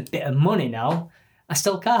earn a bit of money now. I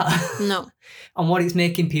still can't. No. And what it's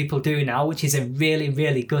making people do now, which is a really,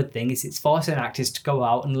 really good thing, is it's forcing actors to go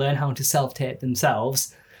out and learn how to self-tape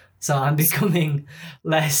themselves. So I'm becoming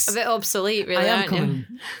less... a bit obsolete, really, aren't you? I am becoming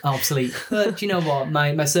obsolete. But do you know what?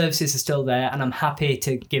 My services are still there, and I'm happy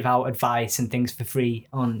to give out advice and things for free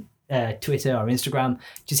on Twitter or Instagram.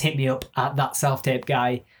 Just hit me up at that self-tape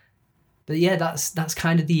guy. But yeah, that's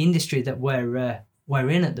kind of the industry that we're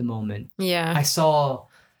in at the moment. Yeah. I saw...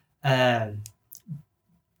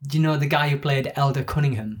 do you know the guy who played Elder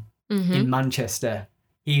Cunningham in Manchester?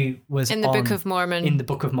 He was in the Book of Mormon. In the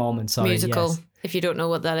Book of Mormon, sorry. Musical, yes. If you don't know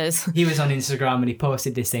what that is. He was on Instagram and he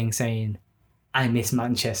posted this thing saying, I miss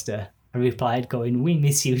Manchester. I replied going, we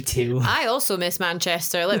miss you too. I also miss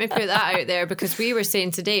Manchester. Let me put that out there, because we were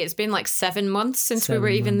saying today it's been like 7 months since we were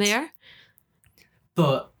even there.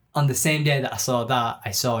 But on the same day that I saw that, I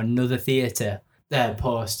saw another theatre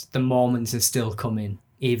post, the Mormons are still coming,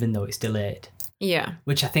 even though it's delayed. Yeah.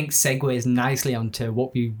 Which I think segues nicely onto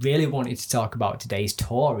what we really wanted to talk about today, is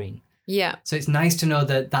touring. Yeah. So it's nice to know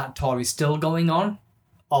that that tour is still going on,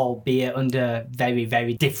 albeit under very,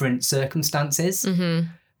 very different circumstances.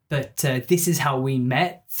 But this is how we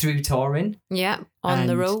met, through touring. Yeah. On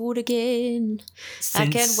the road again. I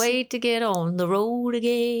can't wait to get on the road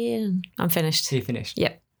again. I'm finished. You finished?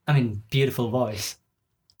 Yep. I mean, beautiful voice.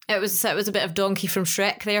 It was a bit of Donkey from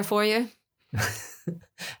Shrek there for you.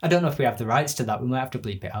 I don't know if we have the rights to that. We might have to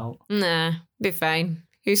bleep it out. Nah, be fine.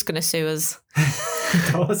 Who's going to sue us?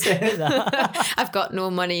 Don't say that. I've got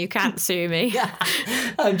no money. You can't sue me. Yeah,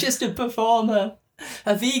 I'm just a performer.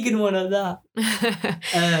 A vegan one at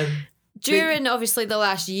that. During obviously the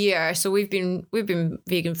last year, so we've been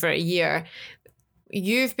vegan for a year.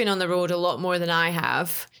 You've been on the road a lot more than I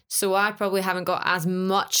have, so I probably haven't got as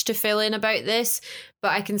much to fill in about this,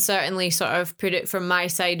 but I can certainly sort of put it from my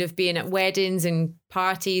side of being at weddings and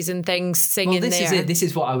parties and things, singing there. Well, this is it. This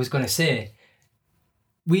is what I was going to say.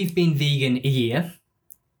 We've been vegan a year,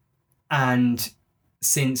 and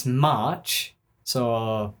since March,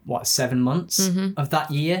 so 7 months of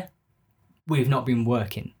that year, we've not been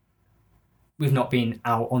working. We've not been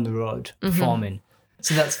out on the road performing.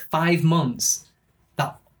 So that's 5 months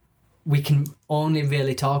that we can only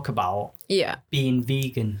really talk about being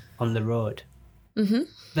vegan on the road.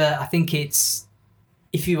 But I think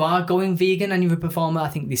if you are going vegan and you're a performer, I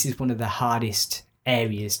think this is one of the hardest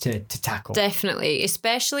areas to tackle. Definitely.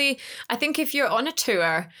 Especially, I think if you're on a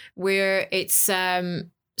tour where it's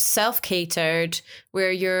self-catered,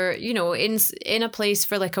 where you're, in a place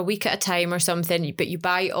for like a week at a time or something, but you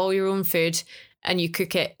buy all your own food and you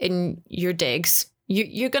cook it in your digs,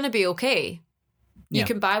 you're going to be okay. You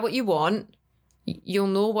can buy what you want, you'll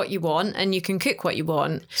know what you want, and you can cook what you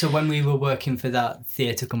want. So when we were working for that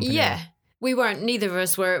theatre company... Yeah. We weren't, neither of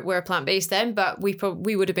us were plant-based then, but we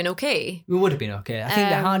would have been okay. We would have been okay. I think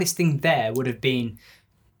the hardest thing there would have been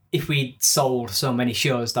if we'd sold so many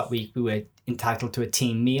shows that we were entitled to a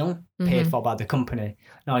team meal paid for by the company.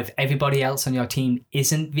 Now, if everybody else on your team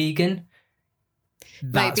isn't vegan,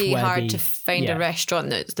 might be hard to find a restaurant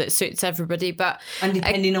that suits everybody. And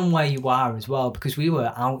depending on where you are as well, because we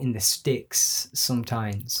were out in the sticks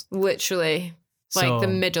sometimes. Literally. Like the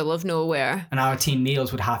middle of nowhere. And our team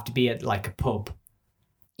meals would have to be at like a pub.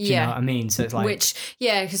 Do you know what I mean? So it's like...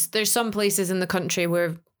 because there's some places in the country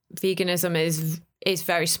where veganism is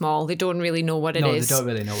very small. They don't really know what it is. No, they don't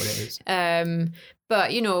really know what it is.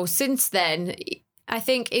 But, you know, since then, I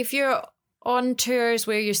think if you're on tours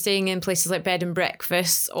where you're staying in places like bed and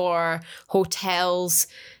breakfasts or hotels,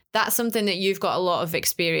 that's something that you've got a lot of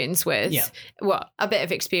experience with. Yeah. Well, a bit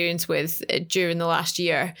of experience with during the last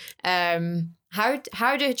year.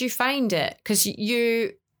 How did you find it? Because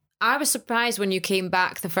I was surprised when you came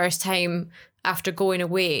back the first time after going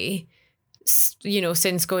away, you know,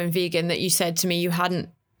 since going vegan, that you said to me you hadn't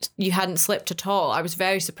slipped at all. I was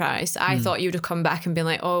very surprised. I thought you'd have come back and been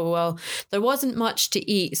like, oh, well, there wasn't much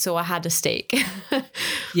to eat, so I had a steak.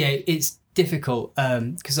 Yeah, it's difficult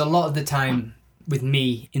because a lot of the time with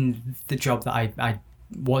me in the job that I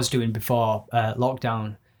was doing before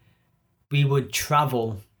lockdown, we would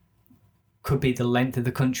travel, could be the length of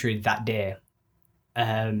the country that day,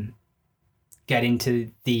 get into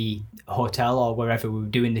the hotel or wherever we were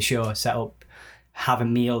doing the show, set up, have a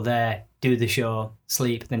meal there, do the show,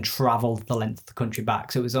 sleep, then travel the length of the country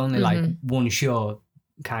back. So it was only like one show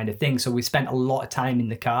kind of thing. So we spent a lot of time in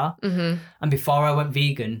the car. And before I went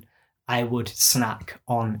vegan, I would snack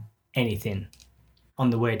on anything on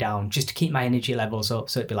the way down just to keep my energy levels up.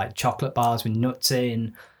 So it'd be like chocolate bars with nuts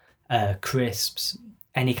in, crisps,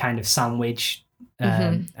 any kind of sandwich.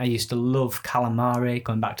 I used to love calamari,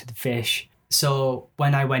 going back to the fish. So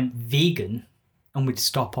when I went vegan and we'd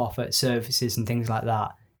stop off at services and things like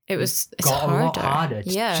that, it's got a lot harder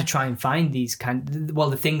to try and find these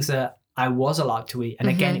the things that I was allowed to eat. And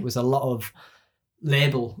again, it was a lot of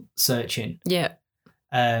label searching. Yeah.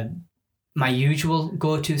 My usual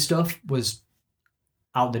go-to stuff was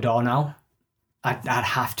out the door now. I'd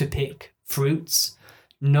have to pick fruits,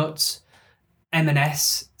 nuts.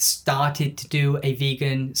 M&S started to do a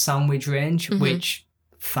vegan sandwich range, which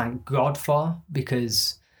thank God for,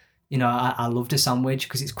 because, you know, I loved a sandwich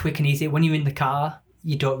because it's quick and easy. When you're in the car,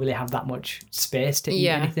 you don't really have that much space to eat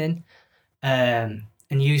anything.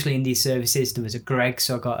 And usually in these services, there was a Greggs,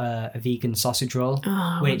 so I got a vegan sausage roll,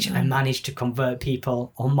 which I managed to convert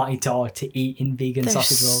people on my door to eating vegan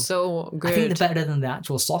sausage rolls. So good. I think they're better than the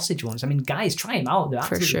actual sausage ones. I mean, guys, try them out. They're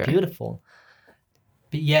absolutely beautiful.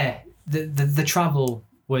 But yeah, the travel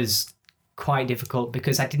was quite difficult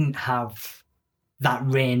because I didn't have that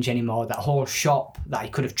range anymore. That whole shop that I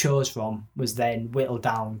could have chose from was then whittled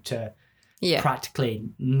down to practically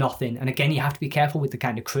nothing. And again, you have to be careful with the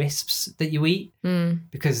kind of crisps that you eat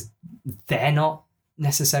because they're not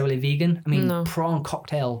necessarily vegan. I mean, prawn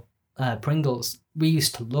cocktail Pringles. We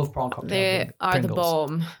used to love prawn cocktail They are Pringles. the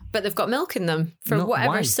bomb, but they've got milk in them for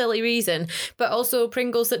whatever silly reason. But also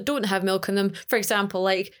Pringles that don't have milk in them. For example,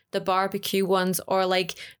 like the barbecue ones or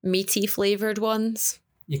like meaty flavoured ones.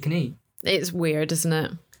 You can eat. It's weird, isn't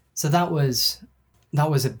it? So that was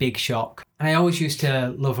a big shock. And I always used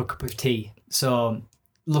to love a cup of tea. So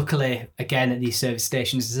luckily, again, at these service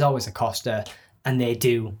stations, there's always a Costa and they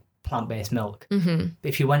do plant-based milk. But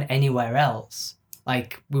if you went anywhere else,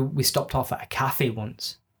 like we stopped off at a cafe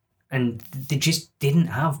once and they just didn't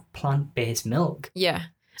have plant-based milk. Yeah.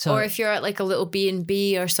 So, or if you're at like a little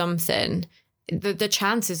B&B or something, the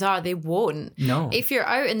chances are they won't. No. If you're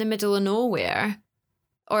out in the middle of nowhere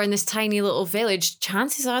or in this tiny little village,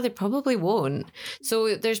 chances are they probably won't.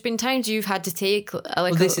 So there's been times you've had to take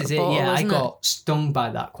this is it. Yeah, I got stung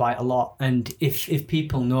by that quite a lot. And if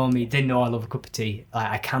people know me, they know I love a cup of tea.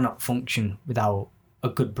 Like, I cannot function without a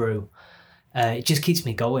good brew. It just keeps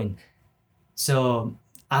me going. So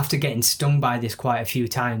after getting stung by this quite a few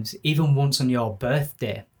times, even once on your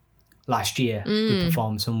birthday last year, we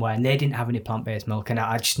performed somewhere and they didn't have any plant-based milk and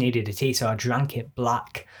I just needed a tea, so I drank it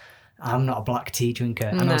black. I'm not a black tea drinker.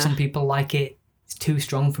 I know some people like it. It's too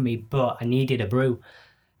strong for me, but I needed a brew.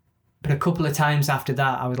 But a couple of times after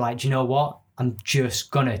that, I was like, do you know what? I'm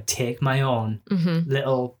just going to take my own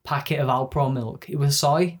little packet of Alpro milk. It was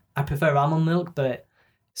soy. I prefer almond milk, but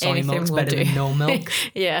soy milk's better than no milk.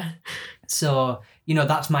 Yeah. So, you know,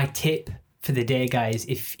 that's my tip for the day, guys.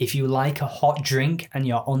 If you like a hot drink and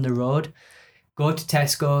you're on the road, go to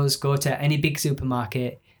Tesco's, go to any big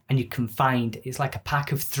supermarket, and you can find, it's like a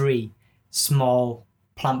pack of 3 small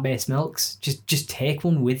plant-based milks. Just take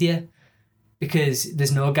one with you because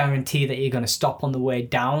there's no guarantee that you're going to stop on the way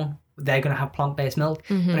down. They're going to have plant-based milk.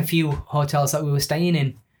 And a few hotels that we were staying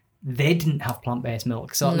in, they didn't have plant-based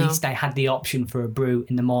milk. So at least I had the option for a brew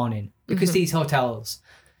in the morning because these hotels,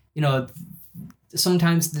 you know,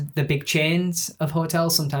 sometimes the big chains of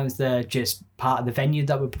hotels, sometimes they're just part of the venue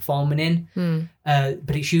that we're performing in.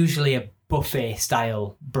 But it's usually a buffet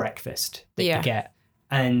style breakfast that you get.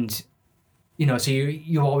 And, so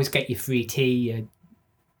you always get your free tea,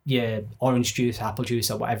 your orange juice, apple juice,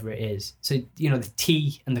 or whatever it is. So, the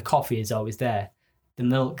tea and the coffee is always there. The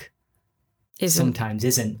milk sometimes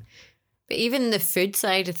isn't. But even the food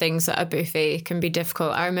side of things at a buffet can be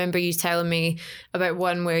difficult. I remember you telling me about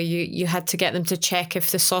one where you had to get them to check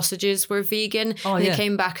if the sausages were vegan. Oh, and yeah. they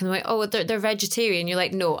came back and they're like, they're vegetarian. You're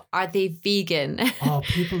like, no, are they vegan? Oh,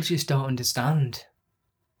 people just don't understand.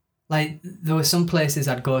 Like, there were some places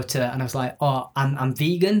I'd go to and I was like, oh, I'm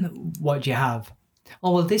vegan. What do you have?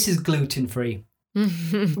 Oh, well, this is gluten-free.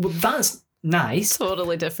 Well, that's nice.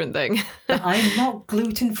 Totally different thing. But I'm not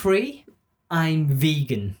gluten-free. I'm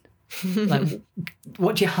vegan. Like,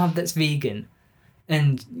 what do you have that's vegan?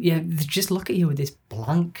 And they just look at you with this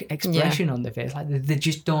blank expression on their face. Like, they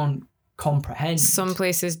just don't comprehend. Some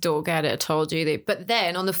places don't get it at all, do they? But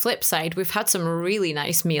then on the flip side, we've had some really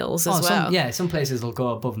nice meals as well. Some places will go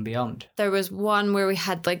above and beyond. There was one where we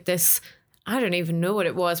had like this, I don't even know what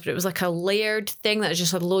it was, but it was like a layered thing that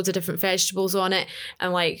just had loads of different vegetables on it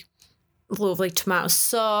and like lovely tomato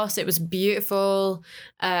sauce. It was beautiful.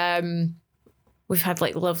 We've had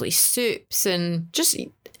like lovely soups and just,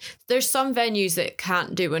 there's some venues that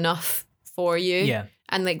can't do enough for you. Yeah.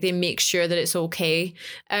 And like they make sure that it's okay.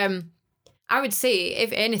 I would say,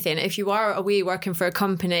 if anything, if you are away working for a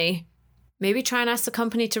company, maybe try and ask the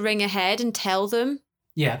company to ring ahead and tell them.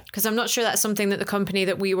 Yeah. Because I'm not sure that's something that the company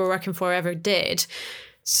that we were working for ever did.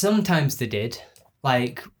 Sometimes they did.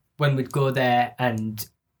 Like, when we'd go there and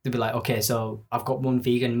they'd be like, okay, so I've got one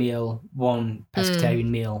vegan meal, one pescatarian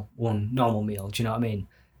meal, one normal meal. Do you know what I mean?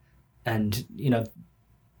 And,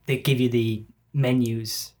 they give you the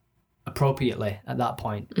menus appropriately at that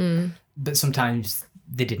point. But sometimes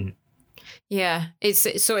they didn't. Yeah.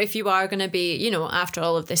 So if you are going to be, after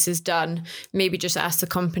all of this is done, maybe just ask the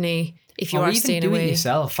company if you are staying away. Or even do it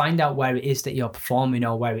yourself. Find out where it is that you're performing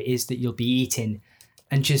or where it is that you'll be eating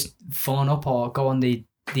and just phone up or go on the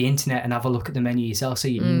internet and have a look at the menu yourself so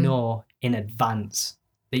you know in advance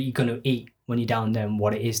that you're going to eat when you're down there and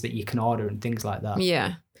what it is that you can order and things like that.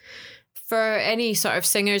 Yeah. For any sort of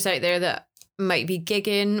singers out there that might be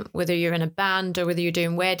gigging, whether you're in a band or whether you're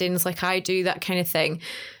doing weddings like I do, that kind of thing,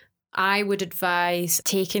 I would advise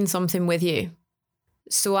taking something with you.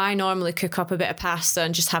 So I normally cook up a bit of pasta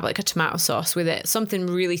and just have like a tomato sauce with it. Something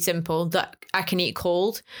really simple that I can eat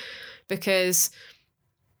cold, because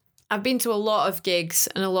I've been to a lot of gigs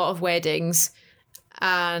and a lot of weddings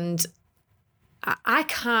and I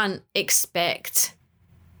can't expect...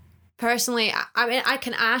 Personally, I mean, I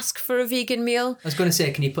can ask for a vegan meal. I was going to say,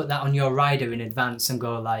 can you put that on your rider in advance and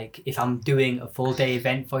go like, if I'm doing a full day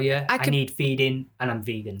event for you, I need feeding and I'm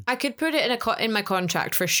vegan. I could put it in my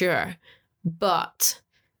contract for sure. But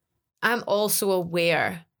I'm also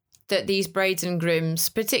aware that these brides and grooms,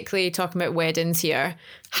 particularly talking about weddings here,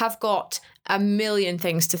 have got a million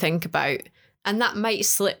things to think about. And that might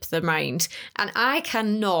slip their mind. And I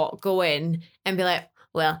cannot go in and be like,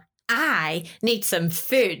 well, I need some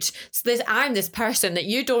food. So I'm this person that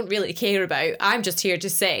you don't really care about. I'm just here to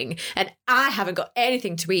sing and I haven't got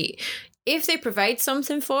anything to eat. If they provide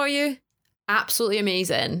something for you, absolutely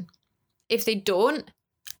amazing. If they don't,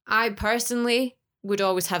 I personally would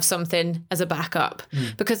always have something as a backup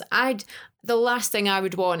because the last thing I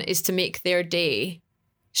would want is to make their day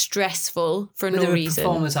stressful for no reason. There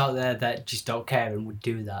are performers out there that just don't care and would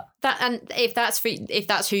do that. And if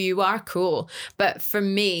that's who you are, cool. But for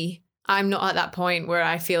me, I'm not at that point where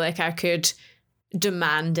I feel like I could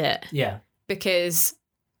demand it. Yeah. Because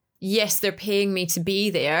yes, they're paying me to be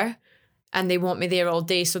there and they want me there all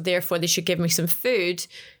day, so therefore they should give me some food.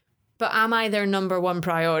 But am I their number one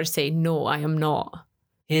priority? No, I am not.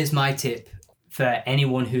 Here's my tip for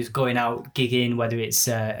anyone who's going out gigging, whether it's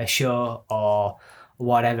a show or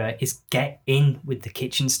whatever, is get in with the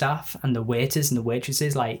kitchen staff and the waiters and the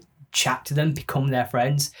waitresses, like chat to them, become their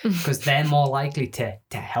friends, because they're more likely to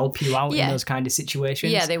help you out in those kind of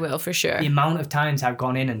situations. Yeah, they will, for sure. The amount of times I've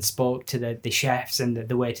gone in and spoke to the chefs and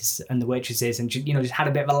the waiters and the waitresses and just had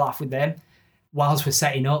a bit of a laugh with them whilst we're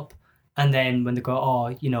setting up, and then when they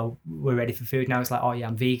go, we're ready for food now, it's like, oh yeah,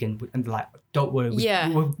 I'm vegan, and they're like, don't worry,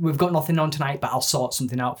 we've got nothing on tonight, but I'll sort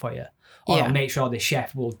something out for you. Or I'll make sure the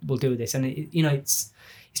chef will do this. And, it's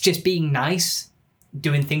just being nice,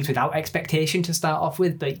 doing things without expectation to start off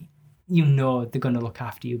with, but they're going to look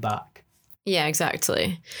after you back. Yeah,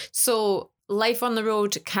 exactly. So life on the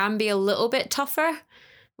road can be a little bit tougher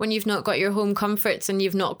when you've not got your home comforts and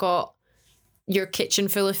you've not got your kitchen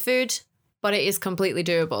full of food, but it is completely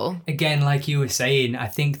doable. Again, like you were saying, I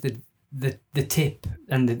think that the tip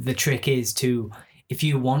and the trick is to, if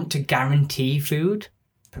you want to guarantee food,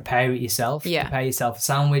 prepare it yourself. Yeah. Prepare yourself a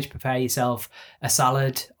sandwich, prepare yourself a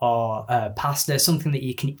salad or pasta, something that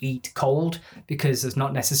you can eat cold, because there's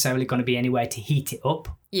not necessarily going to be anywhere to heat it up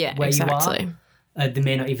where you are. There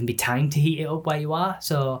may not even be time to heat it up where you are.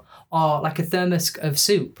 So, or like a thermos of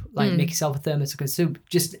soup, like make yourself a thermos of soup.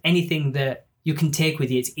 Just anything that you can take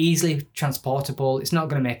with you. It's easily transportable. It's not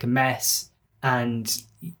going to make a mess. And,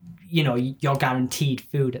 you know, you're guaranteed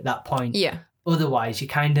food at that point. Yeah. Otherwise, you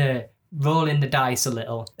kind of rolling the dice a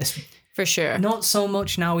little. For sure. Not so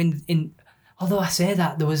much now in although I say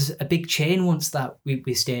that, there was a big chain once that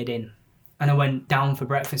we stayed in, and I went down for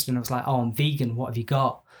breakfast and I was like, oh, I'm vegan, what have you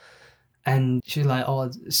got? And she was like,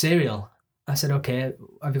 oh, cereal. I said, okay,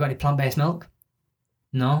 have you got any plant-based milk?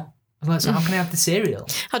 No. I was like, so how can I have the cereal?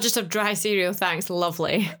 I'll just have dry cereal, thanks,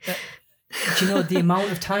 lovely. Do you know the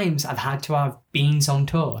amount of times I've had to have beans on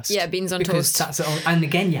toast? Yeah, beans on toast. And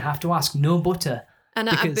again, you have to ask, no butter. And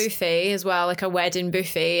at a buffet as well, like a wedding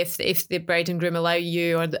buffet, if the bride and groom allow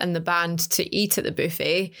you and the band to eat at the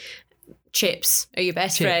buffet, chips are your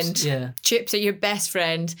best friend. Yeah. Chips are your best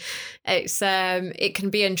friend. It's it can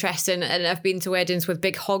be interesting, and I've been to weddings with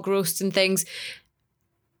big hog roasts and things.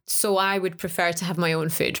 So I would prefer to have my own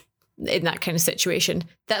food in that kind of situation.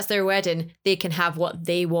 That's their wedding. They can have what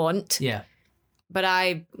they want. Yeah. But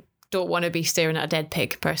I don't want to be staring at a dead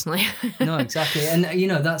pig, personally. No, exactly. And, you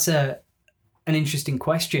know, that's an interesting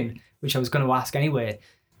question, which I was going to ask anyway.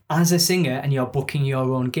 As a singer and you're booking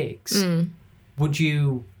your own gigs, would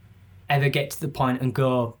you ever get to the point and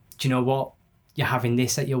go, do you know what? You're having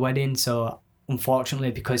this at your wedding, so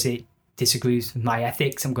unfortunately, because it disagrees with my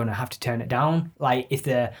ethics, I'm going to have to turn it down. Like if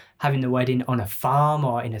they're having the wedding on a farm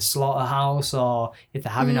or in a slaughterhouse, or if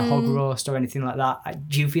they're having a hog roast or anything like that,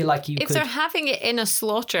 do you feel like you if they're having it in a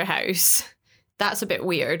slaughterhouse, that's a bit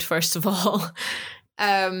weird, first of all.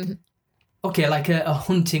 Okay, like a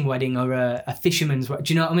hunting wedding or a fisherman's wedding,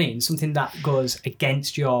 do you know what I mean? Something that goes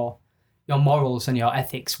against your morals and your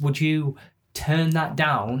ethics. Would you turn that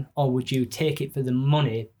down, or would you take it for the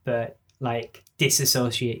money but like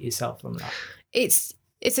disassociate yourself from that? It's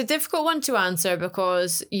a difficult one to answer,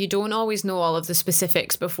 because you don't always know all of the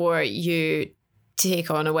specifics before you take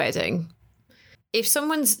on a wedding. If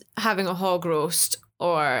someone's having a hog roast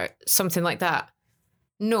or something like that,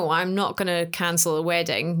 no, I'm not going to cancel a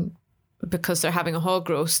wedding because they're having a hog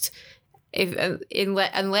roast.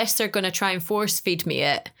 Unless they're going to try and force feed me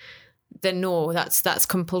it, then no, that's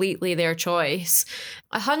completely their choice.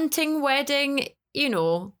 A hunting wedding, you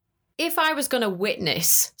know, if I was going to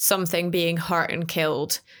witness something being hurt and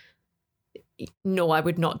killed, no, I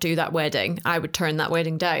would not do that wedding. I would turn that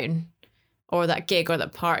wedding down, or that gig or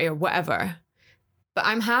that party or whatever. But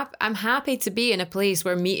I'm happy to be in a place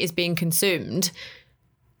where meat is being consumed,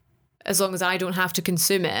 as long as I don't have to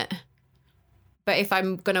consume it. But if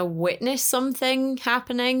I'm going to witness something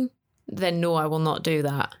happening, then no, I will not do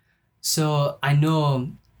that. So I know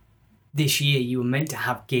this year you were meant to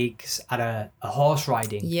have gigs at a horse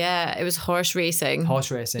riding. Yeah, it was horse racing. Horse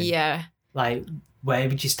racing. Yeah. Like, where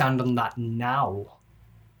would you stand on that now?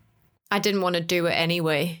 I didn't want to do it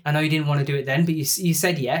anyway. I know you didn't want to do it then, but you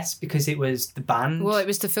said yes because it was the band. Well, it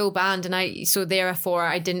was the full band, and so therefore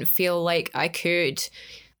I didn't feel like I could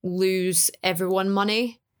lose everyone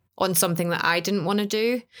money on something that I didn't want to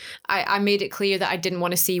do. I made it clear that I didn't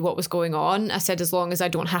want to see what was going on. I said, as long as I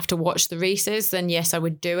don't have to watch the races, then yes, I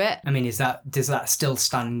would do it. I mean, does that still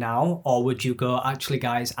stand now? Or would you go, actually,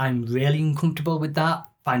 guys, I'm really uncomfortable with that?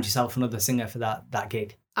 Find yourself another singer for that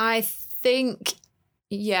gig. I think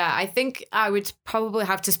I would probably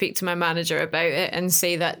have to speak to my manager about it and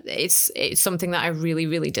say that it's something that I really,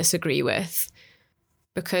 really disagree with,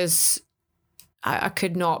 because I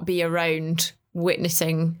could not be around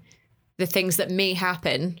witnessing the things that may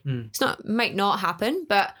happen. Might not happen,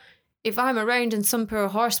 but if I'm around and some poor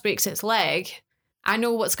horse breaks its leg, I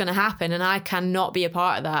know what's going to happen, and I cannot be a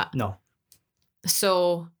part of that. No.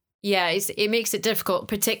 So yeah, it makes it difficult,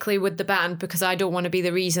 particularly with the band, because I don't want to be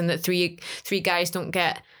the reason that three guys don't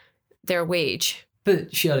get their wage.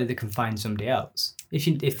 But surely they can find somebody else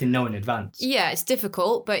if they know in advance. Yeah, it's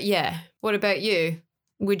difficult, but yeah. What about you?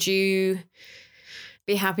 Would you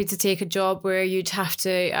be happy to take a job where you'd have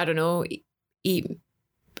to, I don't know, eat,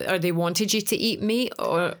 or they wanted you to eat meat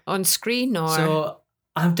or on screen? Or So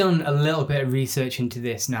I've done a little bit of research into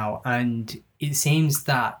this now, and it seems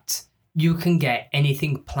that you can get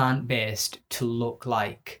anything plant-based to look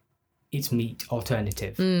like it's meat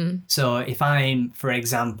alternative. So if I'm, for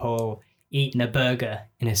example, eating a burger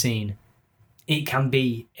in a scene, it can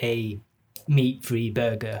be a meat-free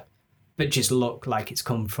burger, but just look like it's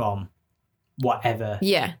come from whatever.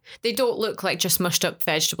 Yeah, they don't look like just mushed up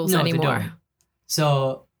vegetables anymore. They don't.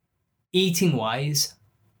 So eating wise,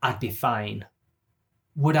 I'd be fine.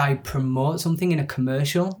 Would I promote something in a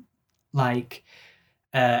commercial, like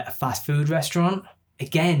a fast food restaurant?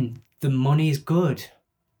 Again, the money is good,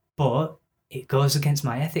 but it goes against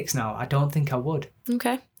my ethics now. I don't think I would.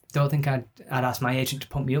 Okay. Don't think I'd ask my agent to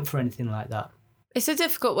put me up for anything like that. It's a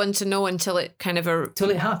difficult one to know until it kind of... Till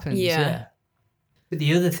it happens, yeah. But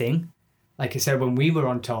the other thing, like I said, when we were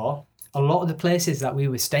on tour, a lot of the places that we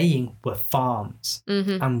were staying were farms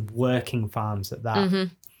and working farms at that.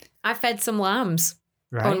 Mm-hmm. I fed some lambs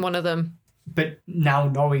on one of them. But now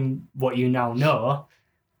knowing what you now know,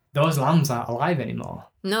 those lambs aren't alive anymore.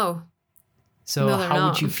 No. So how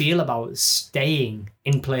would you feel about staying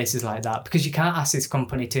in places like that? Because you can't ask this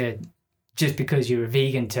company to, just because you're a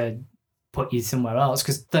vegan, to put you somewhere else,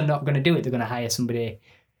 because they're not going to do it. They're going to hire somebody.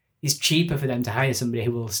 It's cheaper for them to hire somebody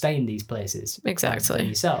who will stay in these places. Exactly. Than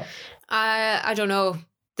yourself. I don't know.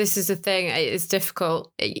 This is the thing. It's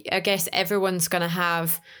difficult. I guess everyone's going to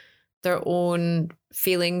have their own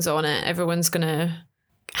feelings on it. Everyone's going to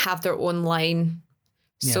have their own line.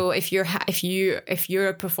 Yeah. So if you're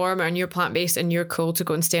a performer and you're plant-based and you're cool to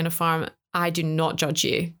go and stay on a farm, I do not judge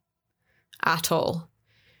you at all.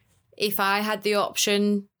 If I had the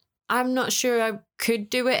option, I'm not sure I could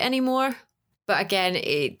do it anymore. But again,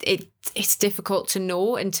 it's difficult to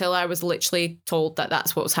know until I was literally told that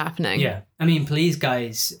that's what's happening. Yeah. I mean, please,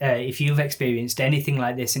 guys, if you've experienced anything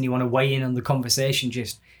like this and you want to weigh in on the conversation,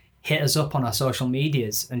 just hit us up on our social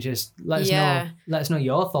medias and just let us know. Let us know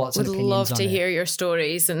your thoughts and opinions on it. Would love to hear your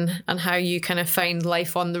stories and how you kind of find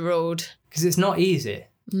life on the road. Because it's not easy.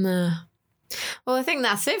 No. Well, I think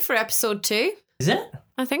that's it for episode 2. Is it?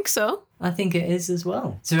 I think so. I think it is as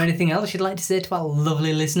well. Is there anything else you'd like to say to our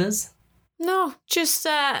lovely listeners? No, just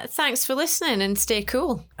thanks for listening and stay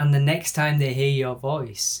cool. And the next time they hear your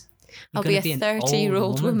voice, I'll be a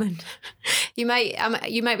 30-year-old woman. You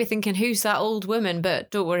might be thinking, who's that old woman? But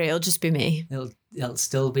don't worry, it'll just be me. It'll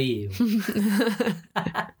still be you.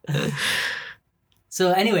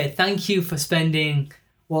 So anyway, thank you for spending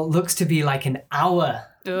what looks to be like an hour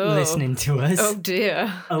listening to us. Oh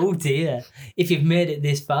dear. Oh dear. If you've made it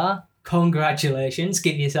this far, congratulations.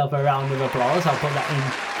 Give yourself a round of applause. I'll put that in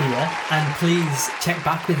here. And please check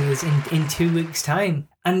back with us in 2 weeks' time.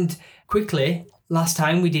 And quickly, last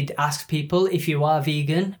time we did ask people, if you are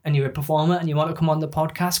vegan and you're a performer and you want to come on the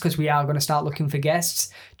podcast, because we are going to start looking for guests,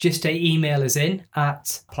 just email us in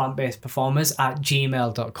at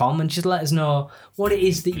plantbasedperformers@gmail.com and just let us know what it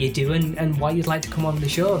is that you do and why you'd like to come on the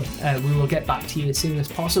show. We will get back to you as soon as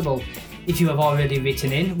possible. If you have already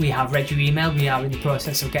written in, we have read your email. We are in the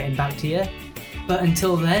process of getting back to you. But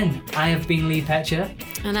until then, I have been Lee Petcher.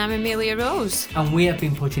 And I'm Amelia Rose. And we have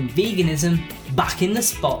been putting veganism back in the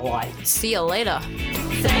spotlight. See you later.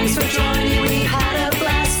 Thanks for joining. We had a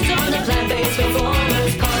blast on the Plant-Based Performance.